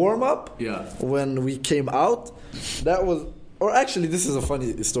during the warm up, when we came out, that was, or actually, this is a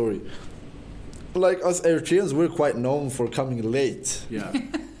funny story. Like us Eritreans, we're quite known for coming late.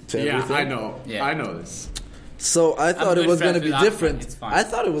 I know. I know this. So I thought it was going to be different. I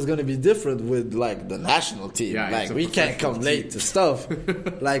thought it was going to be different with like the national team. Like we can't come late to stuff.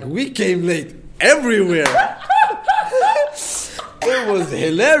 Like we came late everywhere. It was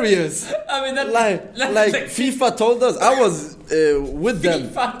hilarious. I mean, like FIFA told us. I was with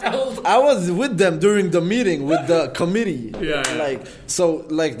them. I was with them during the meeting with the committee. Like so,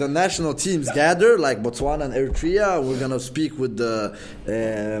 like the national teams gather, like Botswana and Eritrea. We're gonna speak with the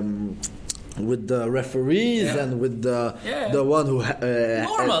referees and with the one who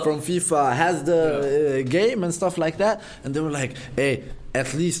from FIFA has the game and stuff like that. And they were like, hey,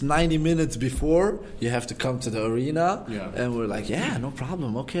 at least 90 minutes before you have to come to the arena. And we're like, yeah, no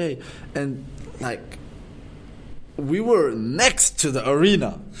problem, okay. And like we were next to the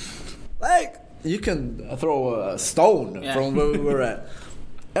arena, like you can throw a stone from where we were at,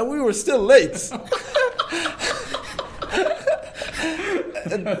 and we were still late.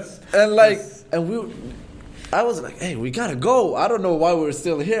 I was like, hey, we gotta go. I don't know why we're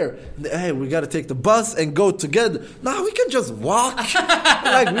still here. Hey, we gotta take the bus and go together. No, we can just walk.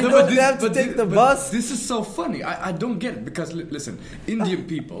 Like, we don't have to take the bus. This is so funny. I don't get it because, listen, Indian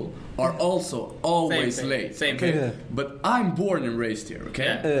people are also always late. Same. Okay? Yeah. But I'm born and raised here,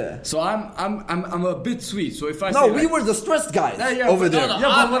 okay? Yeah. So I'm a bit sweet. So if I No, say we were the stressed guys yeah, over but, there.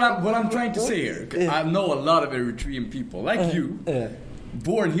 But what I'm trying to say here, I know a lot of Eritrean people, like you,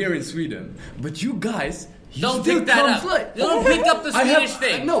 born here in Sweden, but you guys... You don't pick that up. You don't pick up the Swedish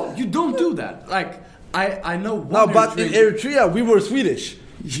thing. No, you don't do that. Like, I know one No, but in Eritrea, we were Swedish.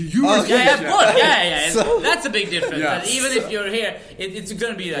 You were Swedish. Yeah, of course. Yeah. So, that's a big difference. Yeah. Even if you're here, it's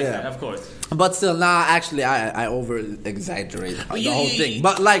going to be like that, of course. But still, actually, I over-exaggerate the whole thing.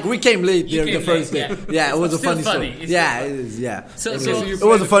 But, like, we came late there the first day. Yeah, it was a funny story. Yeah, it is, yeah. So it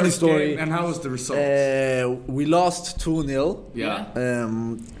was a funny story. And how was the result? We lost 2-0. Yeah.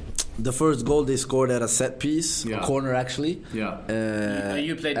 The first goal they scored at a set piece, a corner actually. Yeah.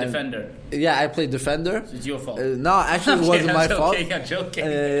 You played defender. Yeah, I played defender. So it's your fault. No, actually, it wasn't my fault. I'm joking.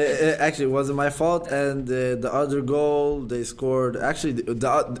 Actually, it wasn't my fault. And the other goal they scored. Actually,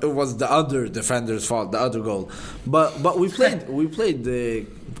 it was the other defender's fault. The other goal, but we played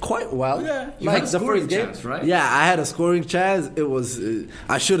quite well. Yeah, you like had a the scoring first game, chance, right? Yeah, I had a scoring chance. It was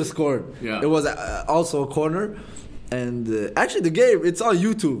I should have scored. Yeah. It was also a corner. And actually, the game, it's on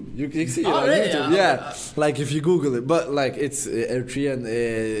YouTube. You can see it on really? YouTube. Yeah, like if you Google it. But like it's Eritrean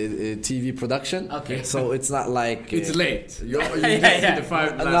TV production. Okay. So it's not like it's late. You just see the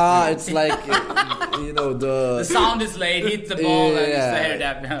 5 last minutes. It's like the sound is late. Hit the ball and it's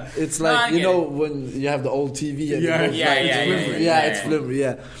there. It's like when you have the old TV and it's flimmery.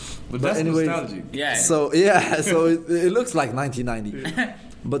 Yeah. But anyway, nostalgic. Yeah. So so it looks like 1990.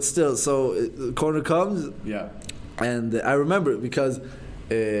 But still, so corner comes. Yeah. And I remember it because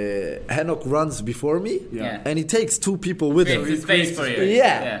Henok runs before me, and he takes 2 people with him. His space for you.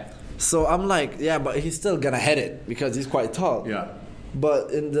 Yeah. So I'm like, but he's still gonna head it because he's quite tall. Yeah.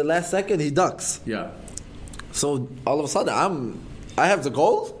 But in the last second, he ducks. Yeah. So all of a sudden, I have the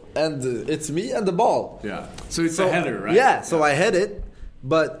goal, and it's me and the ball. Yeah. So it's a header, right? Yeah. So I head it,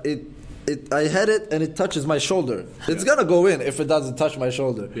 but I head it and it touches my shoulder. It's gonna go in if it doesn't touch my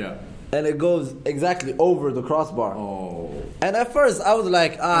shoulder. Yeah. And it goes exactly over the crossbar. Oh. And at first I was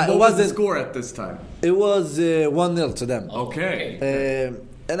like, what it wasn't. Was the score at this time? It was 1-0 to them. Okay.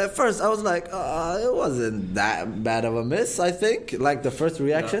 And at first I was like, it wasn't that bad of a miss, I think, like the first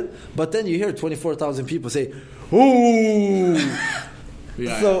reaction. Yeah. But then you hear 24,000 people say, ooh.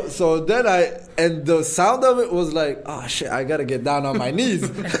 So then and the sound of it was like, oh shit, I gotta get down on my knees.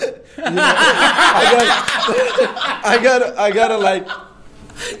 I gotta like.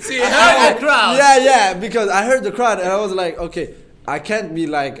 So you heard the crowd. Yeah, because I heard the crowd and I was like, okay, I can't be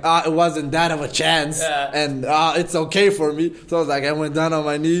like, it wasn't that of a chance and it's okay for me. So I was like, I went down on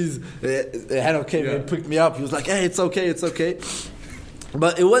my knees. Henok came and picked me up. He was like, hey, it's okay.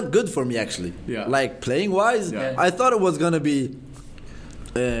 But it went good for me actually. Yeah. Like playing wise, I thought it was gonna be.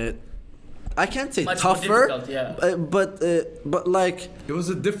 I can't say much tougher, but like it was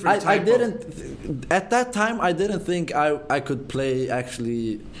a different. I didn't at that time. I didn't think I could play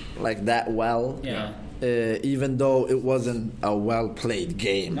actually like that well. Yeah. Even though it wasn't a well played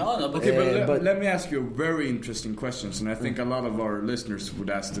game. No. Okay, but let me ask you a very interesting question, and I think a lot of our listeners would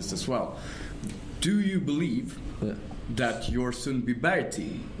ask this as well. Do you believe that your Sundbyberg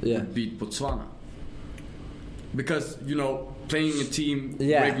team would beat Botswana? Because playing a team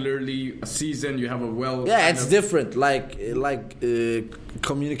regularly, a season, you have a it's different. Like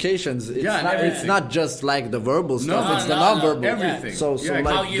communications. It's not just like the verbal stuff. It's the non-verbal. Everything. So like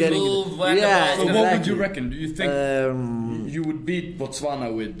how you getting move. So exactly. What would you reckon? Do you think you would beat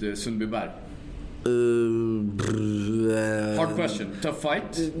Botswana with Sundbyberg? Hard question. Tough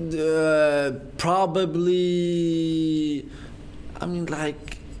fight. Probably. I mean,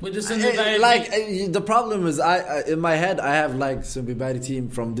 like. With the the problem is I in my head I have like Sundbyberg team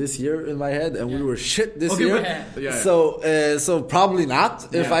from this year in my head and we were shit this year. So probably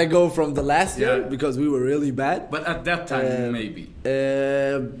not if I go from the last year because we were really bad. But at that time maybe.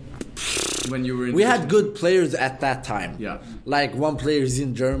 When you were in we had good players at that time. Yeah. Like one player is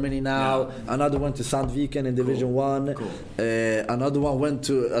in Germany now, another went to Sandviken in Division 1. Cool. Another one went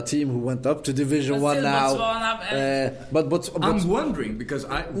to a team who went up to Division 1 now. But I'm wondering because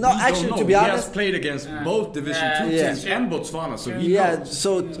to be honest, he has played against both Division 2 teams and Botswana, so he knows.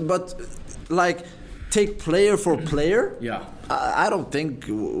 So but like take player for player. Yeah. I don't think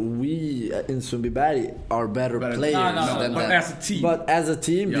we in Sundbyberg are better players than but that. as a team. But as a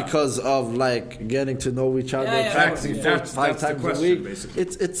team, because of like getting to know each other, practicing 4-5 times a week. Basically.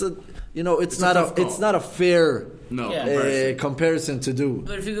 it's not a fair comparison to do.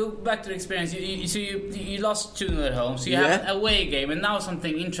 But if you go back to the experience, you lost 2-0 at home, so you have an away game, and now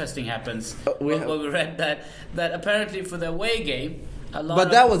something interesting happens. We read that apparently for the away game.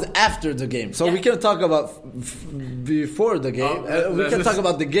 But that was after the game, so we can talk about before the game. We can talk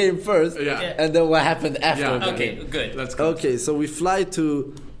about the game first, and then what happened after the game. Okay, good. Let's go. Okay, so we fly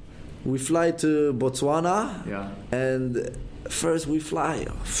to Botswana, and first we fly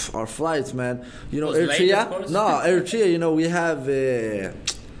our flights, man. Eritrea. Eritrea.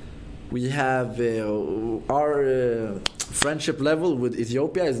 We have our friendship level with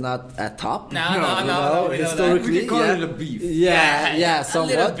Ethiopia is not at top. No. Historically, we can call it a beef.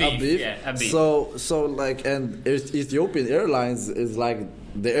 Somewhat a beef. A beef. So like, and Ethiopian Airlines is like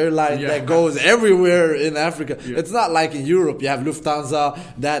the airline that goes everywhere in Africa. It's not like in Europe you have Lufthansa,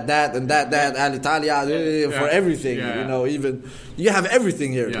 that Alitalia for everything. Even you have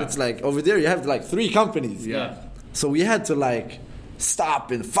everything here. It's like over there you have like 3 companies. So we had to like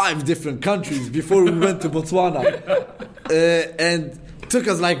stop in 5 different countries before we went to Botswana, and took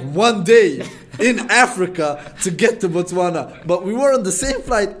us like 1 day in Africa to get to Botswana. But we were on the same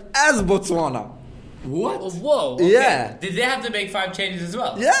flight as Botswana. What? Whoa! Okay. Yeah. Did they have to make 5 changes as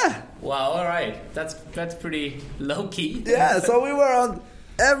well? Yeah. Wow. All right. That's pretty low key. Yeah. So we were on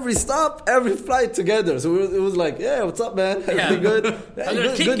every stop, every flight together. So it was like, yeah, what's up, man? Everything good? I'm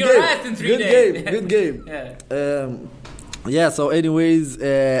gonna kick your ass in 3 days. Good game. Yeah. So anyways,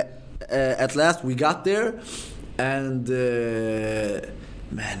 at last we got there, and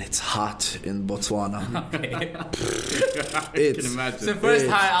man, it's hot in Botswana. I can imagine. So first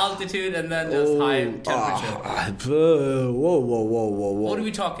high altitude and then just high temperature. Whoa. What are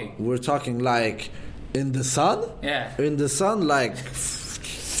we talking? We're talking like in the sun? Yeah. In the sun, like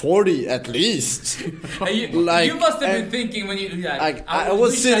 40 at least. You must have been thinking when you I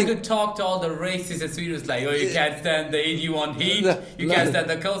was sitting. I could talk to all the racists in Sweden. It's like, you can't stand the heat, you want heat. You can't stand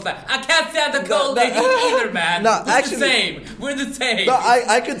the cold. Like, I can't stand the cold heat either, man. It's the same. We're the same. No,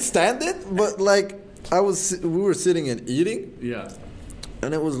 I could stand it, but like we were sitting and eating. Yeah.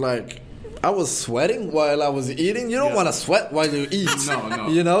 And it was like I was sweating while I was eating. You don't want to sweat while you eat.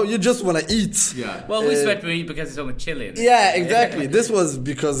 No. You just want to eat. Yeah. Well, we sweat when we eat because it's so much chilly. Yeah, exactly. This was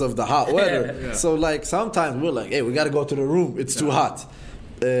because of the hot weather. Yeah. So like sometimes we're like, hey, we got to go to the room. It's too hot.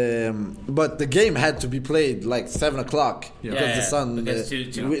 But the game had to be played like 7:00 because the sun.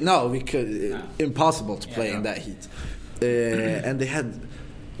 We could. Impossible to play in that heat. And they had.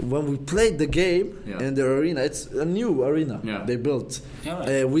 When we played the game in their arena, it's a new arena they built.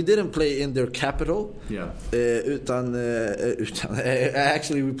 We didn't play in their capital.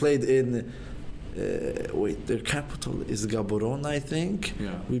 Actually, we played in. Their capital is Gaborone, I think.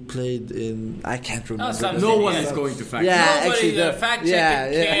 Yeah. We played in. I can't remember. No one is going to fact check. Nobody fact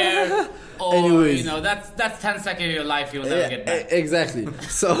check care. Or, anyways, that's 10 seconds of your life you'll never get back. Exactly.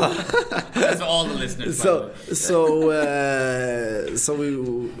 So that's for all the listeners. So we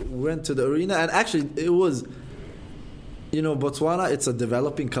went to the arena, and actually it was. Botswana, it's a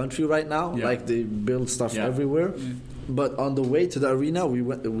developing country right now. Yeah. Like they build stuff everywhere. Mm. But on the way to the arena,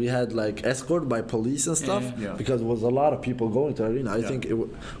 we had like escort by police and stuff because there was a lot of people going to the arena. I think it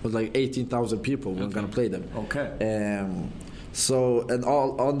was like 18,000 people were going to play them. Okay. So, and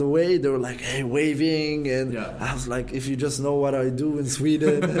all on the way, they were like, hey, waving. And I was like, if you just know what I do in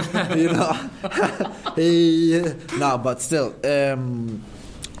Sweden, hey. No, but still.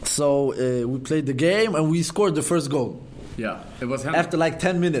 So we played the game and we scored the first goal. Yeah, it was Henok. After like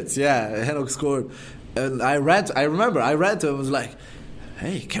 10 minutes, Henok scored. And I ran to him and was like,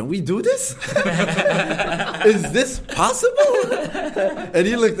 hey, can we do this? Is this possible? And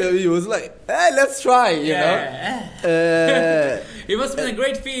he looked at me, he was like, hey, let's try, you know? It must have been a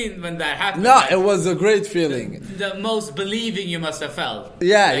great feeling when that happened. No, it was a great feeling. The most believing you must have felt.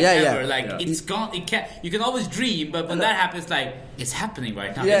 Ever. It's gone. You can always dream, but when that happens, like, it's happening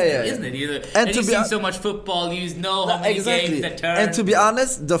right now, isn't it? And you've seen so much football, you know how many games that turn. And to be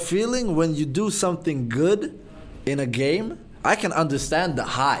honest, the feeling when you do something good in a game, I can understand the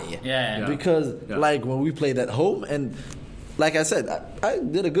high. Because, like, when we played at home, and like I said, I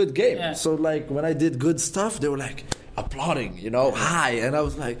did a good game. Yeah. So, like, when I did good stuff, they were, like, applauding, high. And I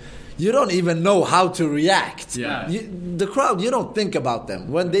was like, you don't even know how to react. Yeah. The crowd, you don't think about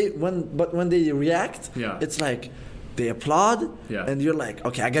them. When they react, it's like, they applaud, and you're like,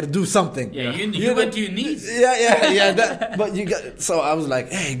 okay, I got to do something. Yeah, you went to your knees. But you got. So I was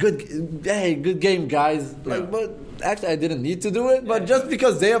like, hey, good game, guys. Like, but actually, I didn't need to do it. But just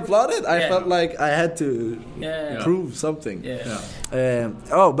because they applauded, I felt like I had to prove something.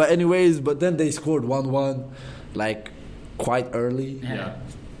 But anyways, but then they scored 1-1, like quite early.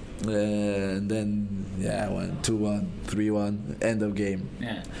 And then went 2-1, 3-1, end of game.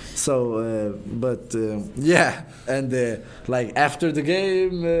 Yeah. So, and like after the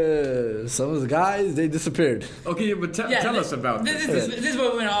game, some of the guys they disappeared. Okay, but tell us about this. This is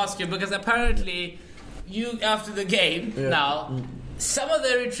what we're gonna ask you, because apparently, you after the game now, some of the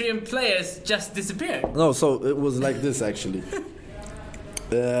Eritrean players just disappeared. No, so it was like this actually.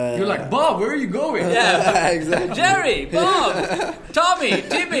 You're like, Bob, where are you going? Yeah, exactly. Jerry, Bob, Tommy,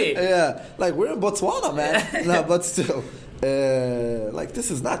 Timmy. Yeah, like we're in Botswana, man. No, but still, like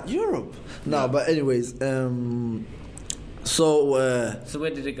this is not Europe. No, but anyways, so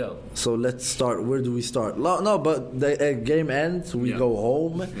where did it go? So let's start. Where do we start? No, but the game ends. We go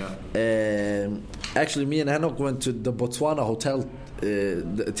home. Yeah. Actually, me and Henok went to the Botswana hotel.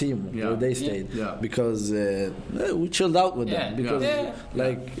 The team where they stayed because we chilled out with them because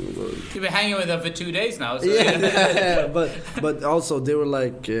you've been hanging with them for 2 days now. So but also they were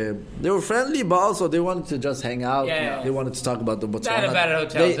like they were friendly, but also they wanted to just hang out. They wanted to talk about the Botswana. They had a better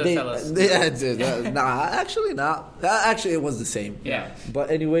hotel to tell us. Actually it was the same. Yeah. But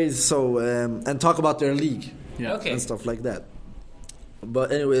anyways, so and talk about their league. Okay. And stuff like that.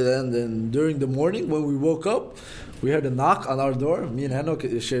 But anyway, then during the morning when we woke up, we heard a knock on our door. Me and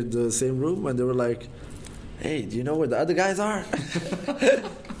Henok shared the same room, and they were like, "Hey, do you know where the other guys are?"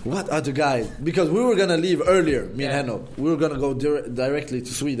 What other guys? Because we were gonna leave earlier. Me and Henok, we were gonna go directly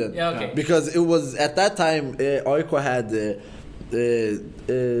to Sweden. Yeah, okay. Because it was at that time Oiko had,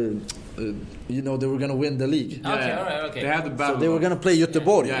 you know, they were gonna win the league. All right, okay. They had the battle. So they were gonna play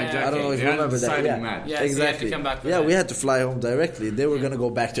Göteborg. Yeah, exactly. I don't know if you remember that. Yeah, exactly. So you had to come back we had to fly home directly. They were gonna go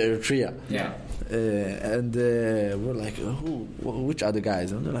back to Eritrea. Yeah. And we're like, which other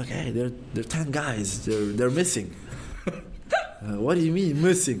guys? And they're like, hey, they're 10 guys. They're missing. What do you mean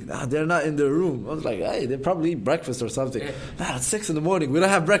missing? They're not in their room. I was like, hey, they probably eat breakfast or something. It's 6 a.m. We don't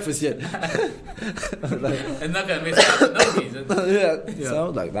have breakfast yet. I'm not gonna miss out on yeah. So I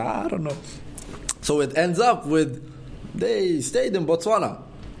was like, I don't know. So it ends up with they stayed in Botswana.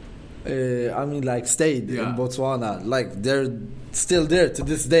 Stayed in Botswana. Like they're still there to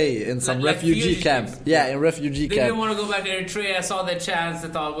this day in some refugee camp. In refugee camp. They didn't want to go back to Eritrea, saw their chance, they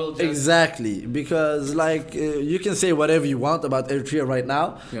thought we'll just... Exactly, because you can say whatever you want about Eritrea right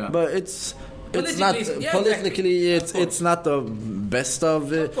now, but it's not politically. It's not the best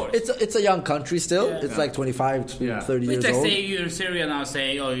of. It's a young country still. It's like 25 to 30 years old. Say you're in Syria now,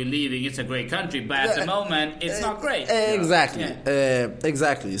 saying, "Oh, you're leaving." It's a great country, but at the moment, it's not great. Exactly,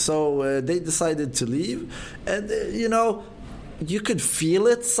 exactly. So they decided to leave, and you could feel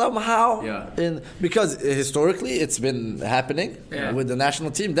it somehow. Because historically, it's been happening with the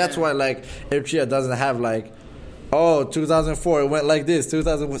national team. That's why Eritrea doesn't have 2004 it went like this,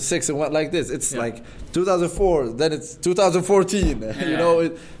 2006 it went like this. It's like 2004, then it's 2014.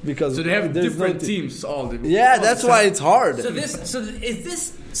 Because so they have different teams all. That's why it's hard. So this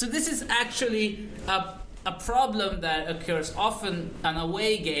is actually a problem that occurs often on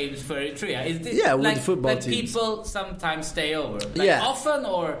away games for Eritrea. Is this, with the football teams. People sometimes stay over. Often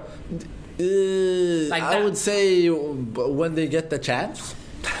or. I would say when they get the chance.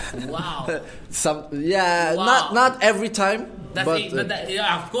 Wow. Not every time. Of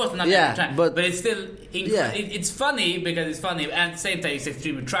course not every time. But it's still it's funny because it's funny, and at the same time it's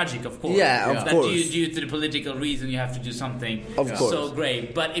extremely tragic, of course. Of course. Due to the political reason, you have to do something so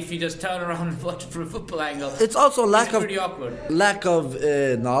great. But if you just turn around and watch it from a football angle, it's also pretty awkward. Lack of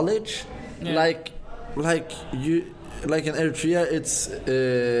knowledge. Yeah. Like in Eritrea, it's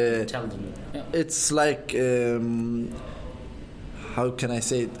it's like. How can I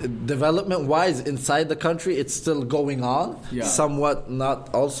say it? Development-wise, inside the country, it's still going on. Somewhat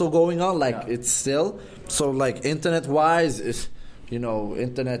not also going on. It's still. So, internet-wise, it's,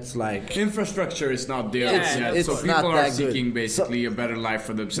 internet's infrastructure is not there. It's so people are seeking basically a better life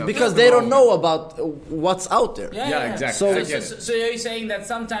for themselves. Because they don't know about what's out there. Exactly. So are you saying that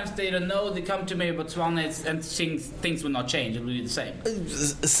sometimes they don't know, they come to maybe Botswana and things will not change, it will be the same?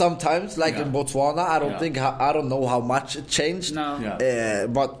 Sometimes, in Botswana, I don't know how much it changed. No.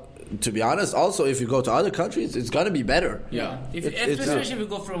 But to be honest, also if you go to other countries, it's gonna be better. Especially if you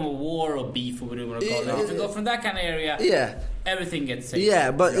go from a war or beef or whatever you want to call it. If you go from that kind of area, everything gets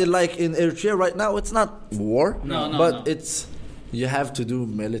safe. But in Eritrea right now, it's not war. No. It's you have to do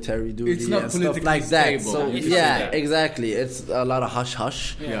military duty it's not and stuff like stable. that. So exactly. It's a lot of hush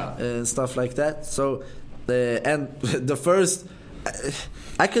hush and stuff like that. So and the first.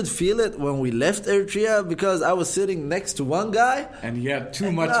 I could feel it when we left Eritrea because I was sitting next to one guy. And he had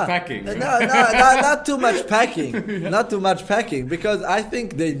too much packing. No, not too much packing. Not too much packing because I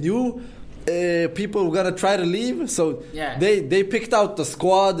think they knew people were gonna try to leave, so they picked out the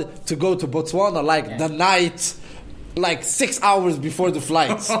squad to go to Botswana the night, like 6 hours before the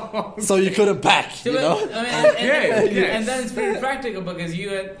flights, so you couldn't pack. You know, and then it's pretty practical because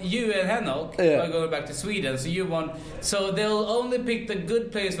you and Henok are going back to Sweden, so they'll only pick the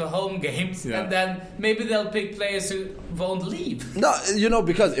good players for home games, and then maybe they'll pick players who won't leave. No, you know,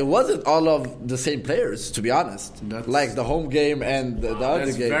 because it wasn't all of the same players, to be honest. Like the home game and the other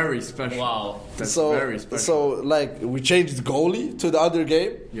game. That's very special. Wow, that's very special. So like we changed the goalie to the other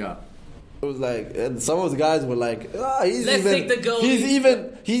game. Yeah. It was like, and some of the guys were like, let's take the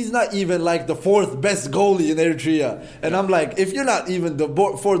goalie. He's not even like the fourth best goalie in Eritrea. And I'm like, if you're not even the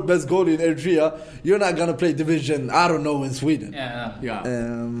fourth best goalie in Eritrea, you're not gonna play division, I don't know, in Sweden.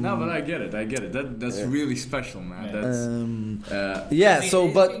 No, but I get it. That's really special, man. That's it's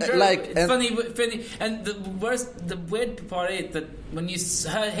funny, and the weird part is that when you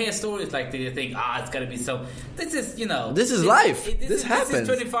hear stories like that, you think, it's gotta be so. This is life. This happens. This is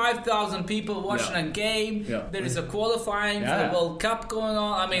 25,000 people watching a game. Yeah. There is a qualifying for the World Cup going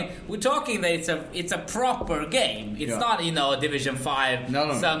on. I mean, we're talking that it's a proper game. It's not a Division 5.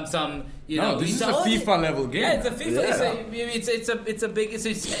 No. Some. This is a FIFA level game. Yeah, it's a FIFA. It's a big.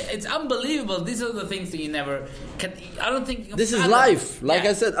 It's unbelievable. These are the things that you never can. I don't think this is life. Like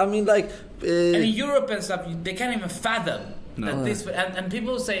I said, I mean, like and in Europe and stuff, they can't even fathom. That this and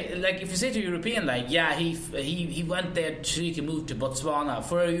people say, like, if you say to a European, like, he went there so he can move to Botswana.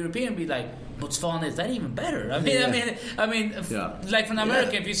 For a European, be like, Botswana, is that even better? I mean, like for an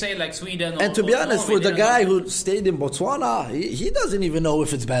American, if you say like Sweden, and to be honest, for the guy who stayed in Botswana, he doesn't even know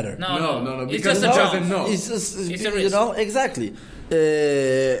if it's better. No, because he doesn't know. It's just exactly,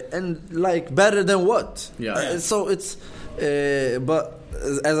 and like better than what? So it's, but.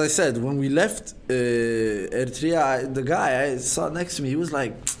 As I said, when we left Eritrea, the guy I saw next to me, he was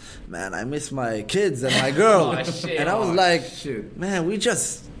like, man, I miss my kids and my girl. And I was like, man, we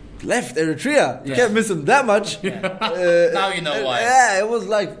just left Eritrea. You can't miss them that much. Now you know why. Yeah, it was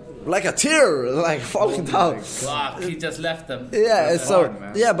like a tear, like falling down. Wow, he just left them.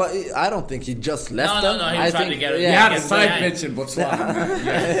 Yeah, but I don't think he just left them. No, he was trying to get it. He had a side pitch in Botswana.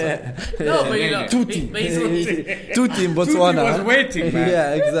 No, but Tutti in Botswana. Tutti was waiting, man.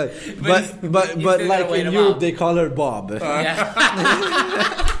 Yeah, exactly. But like in Europe, they call her Bob.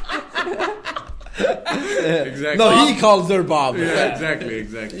 Exactly. No, he calls her Bob. Yeah, exactly.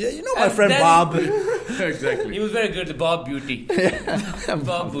 Yeah, you know my friend Bob. Exactly. He was very good, Bob Beauty.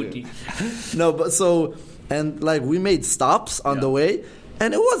 Bob Beauty. No, but so, and like we made stops on the way,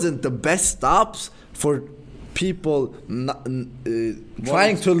 and it wasn't the best stops for people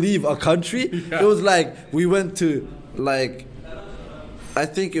trying to leave a country. It was like we went to like, I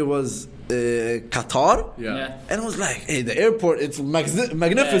think it was Qatar, and it was like, hey, the airport, it's magnificent,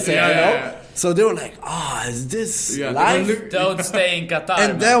 you know. So they were like, is this life? Don't stay in Qatar.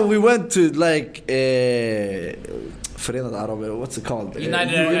 And then we went to like what's it called?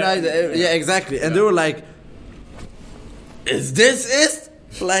 United. Yeah, exactly. And they were like, is this it?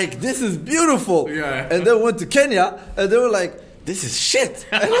 Like, this is beautiful. Yeah. And then we went to Kenya, and they were like, this is shit.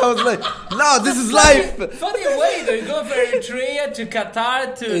 And I was like, no, this is life. Funny way though, you go from Eritrea to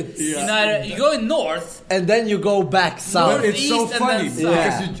Qatar to United, you go north. And then you go back south. Well, it's so funny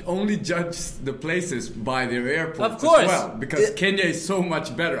because you only judge the places by their airports. Of course. As well, because Kenya is so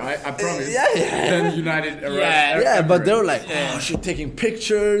much better, I promise, than United Arab Emirates. But they were like, she's taking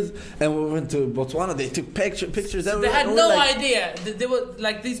pictures. And we went to Botswana, they took pictures. They had no idea. They were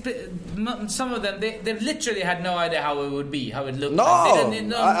like these. Some of them, they literally had no idea how it would be, how it looked. No,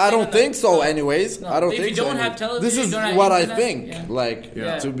 I don't think so. Anyways, no. I don't think so. If you don't have television, this is what I think. Like,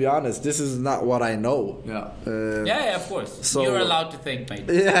 to be honest, this is not what I know. Of course. So, you're allowed to think, mate.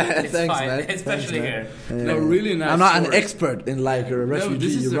 Yeah, it's thanks, fine. man. Especially here. No, really nice. I'm not story. an expert in like a refugee. No,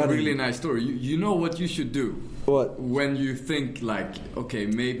 this is running. a really nice story. You know what you should do. What? When you think like, okay,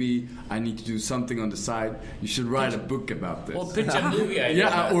 maybe I need to do something on the side, you should write a book about this. Or pitch a movie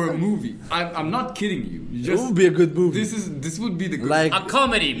idea. Or a movie. I'm not kidding you. It would be a good movie. This would be the good like a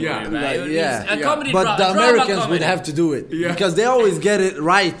comedy movie, right? A comedy but the Americans would have to do it because they always get it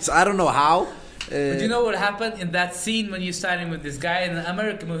right. I don't know how. But you know what happened in that scene when you're starting with this guy in an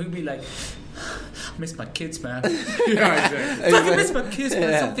American movie? He'd be like, I miss my kids, man. I miss my kids,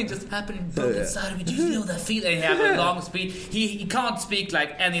 man. Something just happened inside of me. Do you know that feeling? And he have a long speech. He can't speak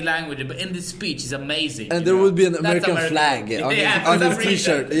like any language, but in this speech, he's amazing. And there would be an American flag on his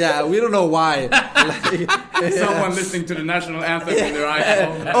t-shirt. Yeah, we don't know why. Someone listening to the national anthem on their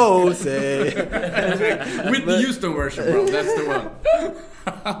iPhone. Say. With the Houston version, bro. That's the one.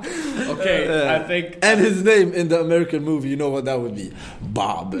 Okay, I think... And his name in the American movie, you know what that would be?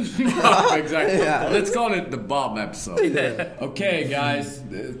 Bob. Exactly. Yeah. Let's call it the Bob episode. Okay, guys.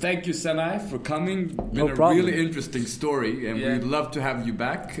 Thank you, Senai, for coming. Been a really interesting story, and we'd love to have you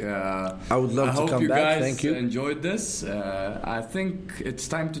back. I would love to come back. Thank you. I hope you guys enjoyed this. I think it's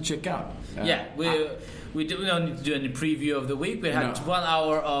time to check out. We don't need to do any preview of the week. We had 1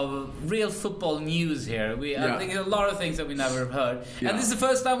 hour of real football news here. I think a lot of things that we never heard. And this is the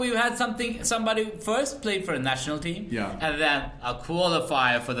first time we've had somebody first played for a national team and then a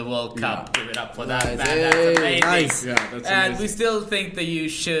qualifier for the World Cup. Give it up for that, man. That's amazing. Nice. That's and amazing. we still think that you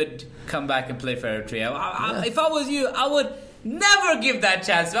should come back and play for Eritrea. If I was you, I would never give that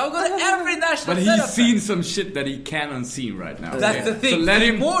chance. I'll go to every national. But he's seen some shit that he can't unseen right now. That's the thing. So let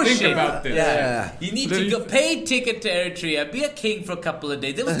him think shit about this. You need to go pay ticket to Eritrea, be a king for a couple of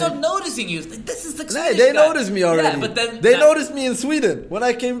days. They will start noticing you. This is the Swedish they guy. noticed me already. But then, they noticed me in Sweden when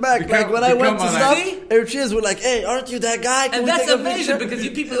I came back. When I went to stuff, Eritreans were like, "Hey, aren't you that guy?" And that's amazing because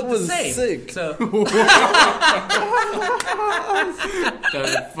you people are the same. Sick. So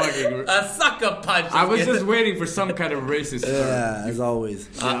a sucker punch. I was just waiting for some kind of racist term. Yeah, as always.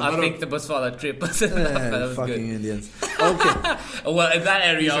 I think the Boswala trip was fucking good. Indians. Okay. Well, in that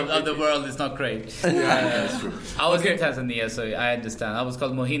area of the world, it's not great. That's true. I was in Tanzania, so I understand. I was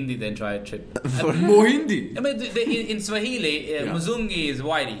called Mohindi the entire trip. Mohindi? I mean, in Swahili, Muzungi is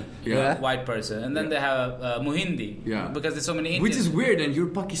whitey, white person, and then they have Mohindi, because there's so many Indians. Which is weird, and you're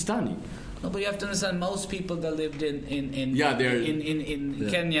Pakistani. No, but you have to understand, most people that lived in Kenya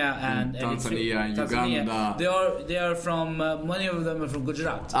and Tanzania and Uganda, they are from many of them are from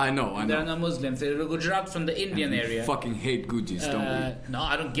Gujarat. I know. They're not Muslims. They're Gujarat from the Indian area. Fucking hate Gujis, don't we? No,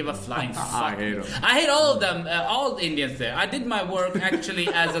 I don't give a flying fuck. I hate them. I hate all of them, all the Indians there. I did my work actually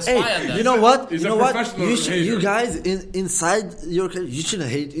as a spy on them. You know what? He's you know a what? professional You guys inside your country, you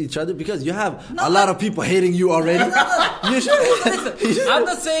shouldn't hate each other because you have a lot of people hating you already. You should. I'm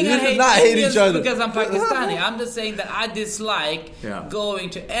not saying I hate each other because I'm Pakistani. I'm just saying that I dislike going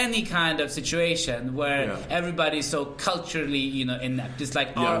to any kind of situation where everybody's so culturally, inept. It's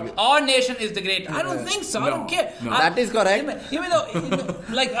like our nation is the great. I don't think so. I don't care. No. That is correct. Even though,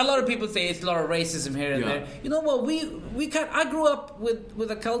 like a lot of people say, it's a lot of racism here and there. You know what? I grew up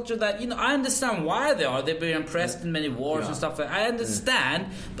with a culture that I understand why they are. They've been impressed in many wars and stuff like that. I understand,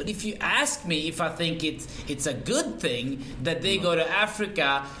 but if you ask me if I think it's a good thing that they go to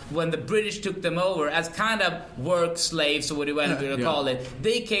Africa when the British took them over as kind of work slaves or what you want to call it.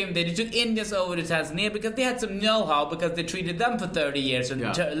 They came there. They took Indians over to Tanzania because they had some know-how because they treated them for 30 years and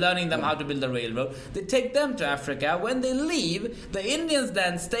learning them how to build a railroad. They take them to Africa. When they leave, the Indians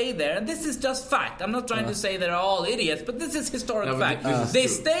then stay there. And this is just fact. I'm not trying to say they're all idiots, but this is historic fact. They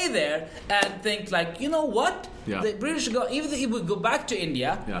stay there and think like, you know what? The British go, even if we go back to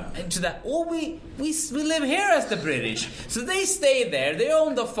India and to that, we live here as the British. So they stay there. They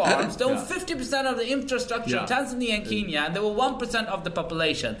own the farms. They own 50% of the infrastructure of Tanzania and Kenya, and they were 1% of the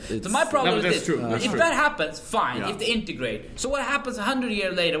population. So my problem is this. If that happens, fine, if they integrate. So what happens 100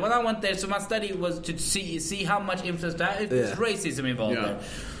 years later? When I went there, so my study was to see how much infrastructure, there's racism involved there.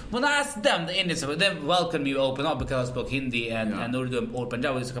 When I asked them, the Indians, they welcomed me open up because I spoke Hindi and Urdu or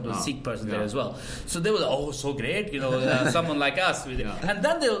Punjabi. There's a couple of Sikh persons there as well. So they were like, oh, so great, someone like us. And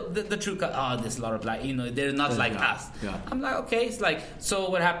then the true, there's a lot of black, they're not like us. I'm like, okay, it's like, so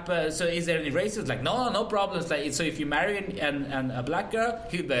what happened? So is there any racism? Like, no problem. It's like, so if you marry and a black girl,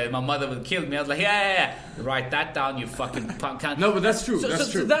 my mother would kill me. I was like, yeah. Write that down, you fucking punk. No, but that's true.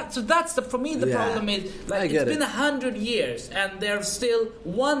 That's true. So that's for me, the problem is, like, it's been 100 years and they're still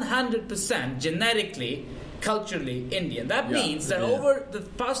 100% genetically, culturally Indian. That means that over the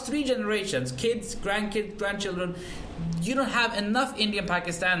past 3 generations, kids, grandkids, grandchildren, you don't have enough Indian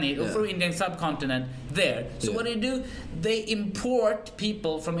Pakistani or from Indian subcontinent there. So what do? They import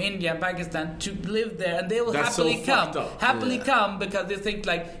people from India and Pakistan to live there, and they will happily come because they think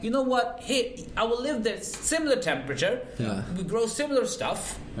like, you know what? Hey, I will live there. Similar temperature. We grow similar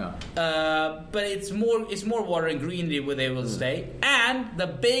stuff. But it's more water and greenery where they will stay. And the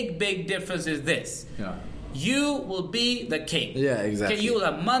big difference is this. You will be the king. Yeah, exactly. Okay, you will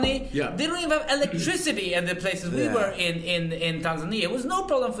have money. They don't even have electricity in the places we were in Tanzania. It was no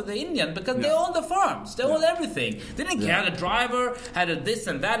problem for the Indian because they own the farms. They own everything. They didn't care. The driver had a this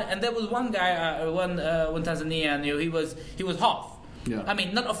and that. And there was one guy, one Tanzanian, he was half. I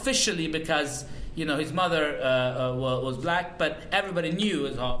mean, not officially because his mother was black, but everybody knew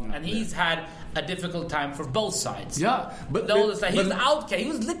his half. And he's had a difficult time for both sides. Yeah, but he was the outcast. He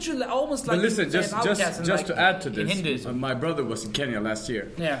was literally almost like. But listen, just to add to this, my brother was in Kenya last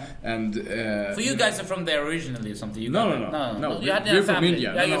year. Yeah, and so you guys are from there originally or something? No. You're from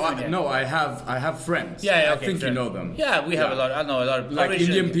India. No, I have friends. Yeah, I think you know them. Yeah, we have a lot. I know a lot of like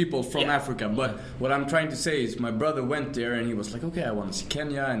Indian people from Africa. But what I'm trying to say is, my brother went there and he was like, okay, I want to see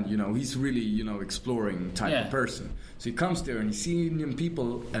Kenya, and he's really exploring type of person. So he comes there and he sees Indian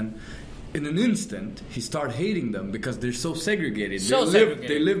people, and in an instant he started hating them because they're so segregated.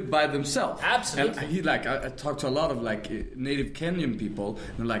 They live by themselves. Absolutely. And I talked to a lot of like native Kenyan people,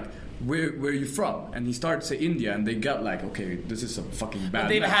 and they're like, where are you from? And he started to say India, and they got like, okay, this is a fucking bad. But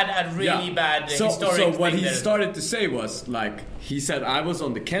they've had a really bad historic. So what he started to say was like, he said, I was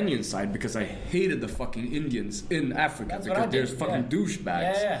on the Kenyan side because I hated the fucking Indians in Africa because there's fucking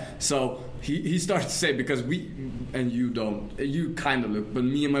douchebags. Yeah. So he started to say, because you kind of look, but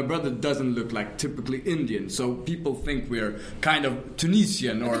me and my brother doesn't look like typically Indian, so people think we're kind of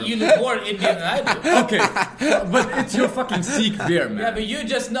Tunisian or. You look more Indian than I do. Okay, but it's your fucking Sikh beer, man. Yeah, but you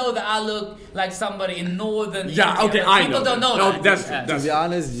just know that I look like somebody in northern India. Okay, I know. People don't know that. To be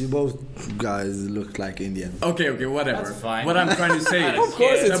honest, you both guys look like Indian. Okay, whatever. That's fine. What I'm trying to say is, of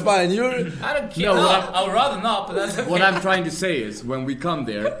course it's fine. I don't care. I would rather not, but that's okay. What I'm trying to say is, when we come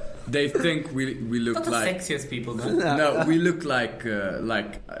there, they think we look not like the sexiest people, man. No, we look like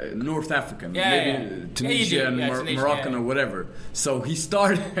North African, maybe Tunisian, Moroccan, or whatever. So he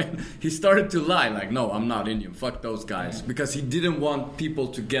started to lie, like, no, I'm not Indian. Fuck those guys, because he didn't want people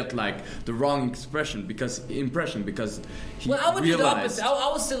to get like the wrong impression because he I would do the opposite.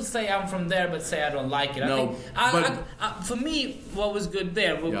 I would still say I'm from there, but say I don't like it. For me, what was good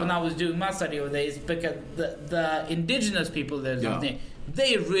there when I was doing my study over there is because the indigenous people there,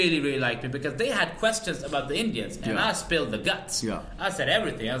 they really, really liked me because they had questions about the Indians, and I spilled the guts. Yeah. I said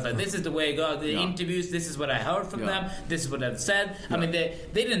everything. I was like, this is the way it goes. The interviews, this is what I heard from them, this is what I've said. I mean, they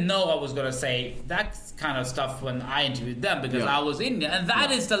didn't know I was going to say that kind of stuff when I interviewed them because I was Indian, and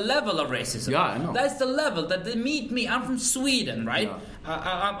that is the level of racism. Yeah, I know. That's the level that they meet me. I'm from Sweden, right? Yeah.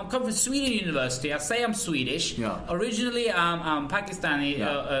 I come from Sweden University. I say I'm Swedish. Yeah. Originally, I'm Pakistani.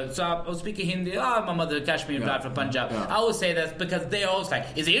 So I was speaking Hindi. My mother Kashmiri blood from Punjab. I always say that because they always like,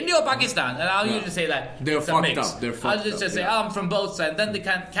 is it India or Pakistan? And I'll usually say that they're fucked up. I'll just say, I'm from both sides. Then they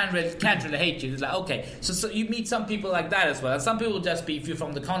can't really hate you. It's like, okay, so you meet some people like that as well. And some people just be, if you're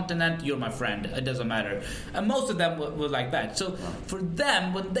from the continent, you're my friend. It doesn't matter. And most of them were like that. So for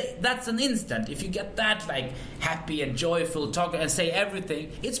them, that's an instant. If you get that like happy and joyful talk and say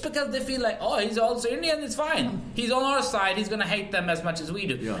everything, it's because they feel like, oh, he's also Indian, it's fine. He's on our side, he's going to hate them as much as we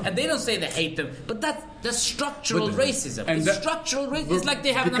do. Yeah. And they don't say they hate them, but that's structural racism. It's structural racism. It's like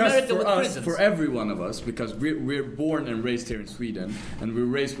they have in America with prisons. For every one of us, because we're born and raised here in Sweden, and we're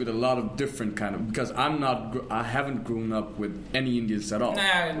raised with a lot of different kind of, because I haven't grown up with any Indians at all.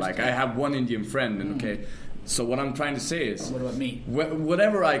 I have one Indian friend, and so what I'm trying to say is, what about me?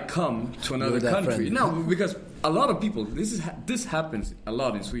 Whenever I come to another country, because a lot of people, this happens a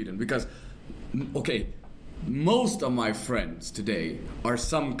lot in Sweden, because most of my friends today are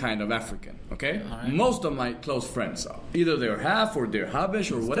some kind of African, okay? Right. Most of my close friends are. Either they're half or they're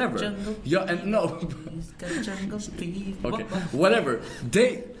Habesh or whatever. Yeah, and no. Okay, whatever.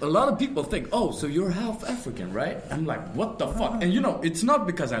 A lot of people think, oh, so you're half African, right? I'm like, what the fuck? And it's not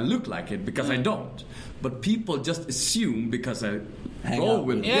because I look like it, because I don't. But people just assume because I roll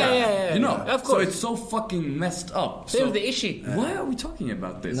with of course. So it's so fucking messed up. So the issue. Why are we talking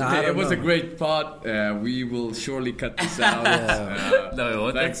about this? It was a great pod. We will surely cut this out.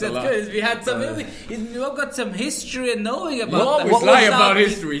 That's good. We had some. We've got some history and knowing about. You always lie about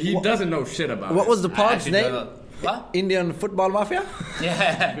history. He doesn't know shit about it. What was the pod's name? What? Indian Football Mafia?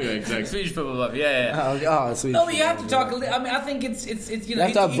 Yeah, exactly. Swedish Football Mafia, Swedish. No, but you have to talk a little. I mean, I think it's you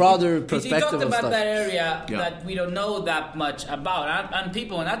have to have broader perspective. You talked about that area that we don't know that much about, and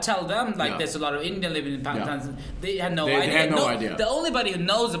people, when I tell them there's a lot of Indian living in Pakistan, they had no idea. They had no idea. The only body who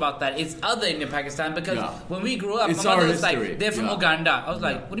knows about that is other Indian Pakistan, because when we grew up, it's my mother was history. like, they're from Uganda. I was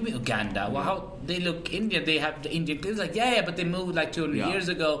like, what do you mean Uganda? Well, how they look Indian? They have the Indian. It was like, but they moved like 200 years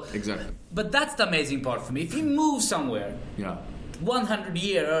ago. Exactly. But that's the amazing part for me. If you move somewhere 100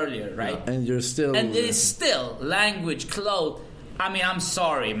 years earlier, right? And you're still... And it is still language, clothes. I mean, I'm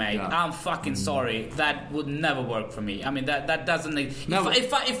sorry, mate. I'm fucking sorry. That would never work for me. I mean, that doesn't...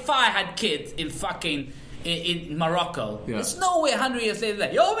 If I had kids in Morocco, there's no way 100 years later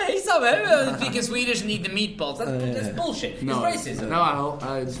like, yo, man, he's speaking Swedish and eat the meatballs. That's bullshit. No, it's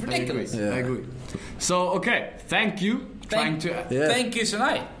racism. It's ridiculous. I agree. So, thank you. Thank you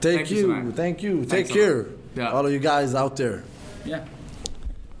tonight. Thank you. Take care. All of you guys out there. Yeah.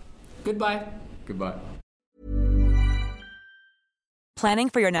 Goodbye. Goodbye. Planning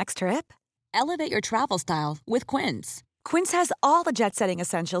for your next trip? Elevate your travel style with Quince. Quince has all the jet-setting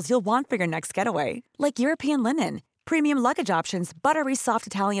essentials you'll want for your next getaway, like European linen, premium luggage options, buttery soft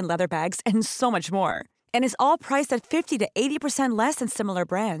Italian leather bags, and so much more. And is all priced at 50 to 80% less than similar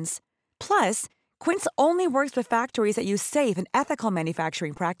brands. Plus, Quince only works with factories that use safe and ethical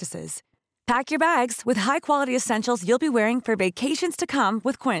manufacturing practices. Pack your bags with high-quality essentials you'll be wearing for vacations to come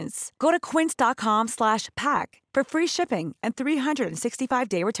with Quince. Go to quince.com/pack for free shipping and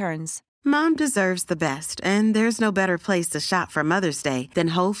 365-day returns. Mom deserves the best, and there's no better place to shop for Mother's Day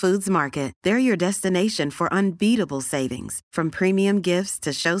than Whole Foods Market. They're your destination for unbeatable savings, from premium gifts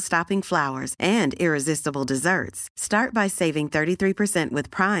to show-stopping flowers and irresistible desserts. Start by saving 33% with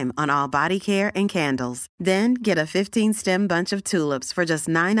Prime on all body care and candles. Then get a 15-stem bunch of tulips for just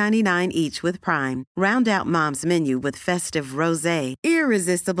 $9.99 each with Prime. Round out Mom's menu with festive rosé,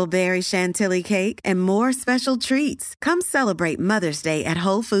 irresistible berry chantilly cake, and more special treats. Come celebrate Mother's Day at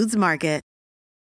Whole Foods Market.